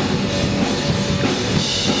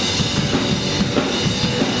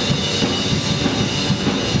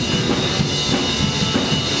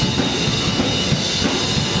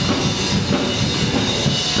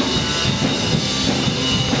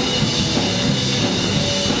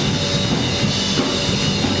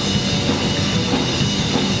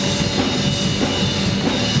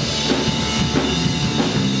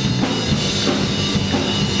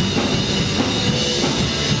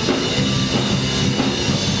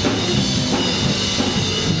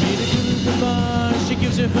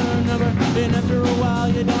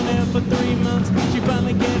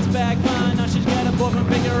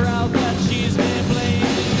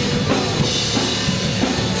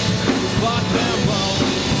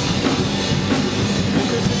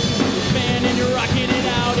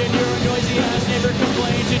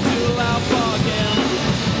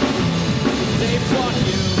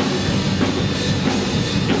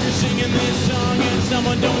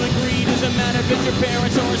 if it's your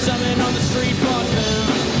parents or something on the street, fuck them.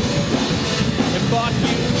 And fuck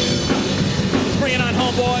you. Let's bring it on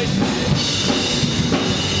home, boys.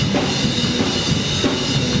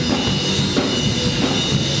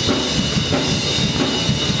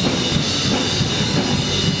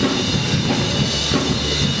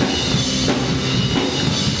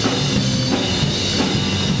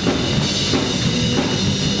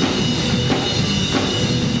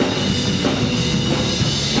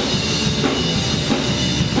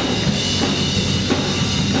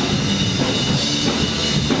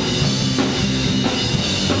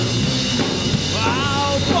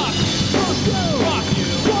 Wow, fuck you. Fuck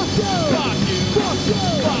you. Fuck you. Fuck you. Fuck you.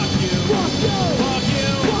 Fuck you. Fuck you. Fuck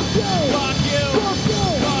you. Fuck you. Fuck you. Fuck you.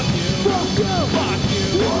 Fuck you. Fuck you. Fuck you. Fuck you.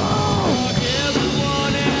 Fuck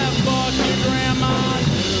everyone and fuck your grandma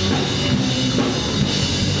too.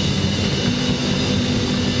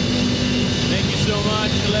 Thank you so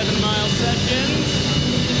much, 11 Mile Sessions.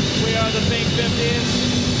 We are the Pink 50s.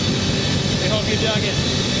 We hope you dug it.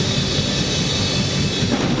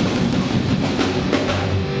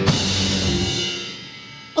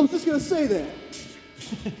 I was just gonna say that.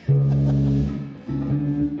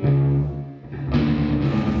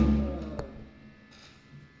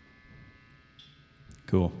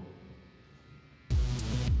 Cool.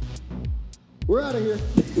 We're out of here.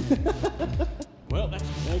 Well, that's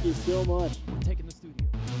Thank you so much. Taking the studio.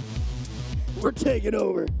 We're taking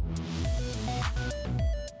over.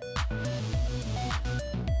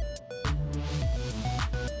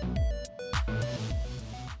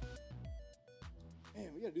 Man,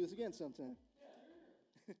 we gotta do this again sometime.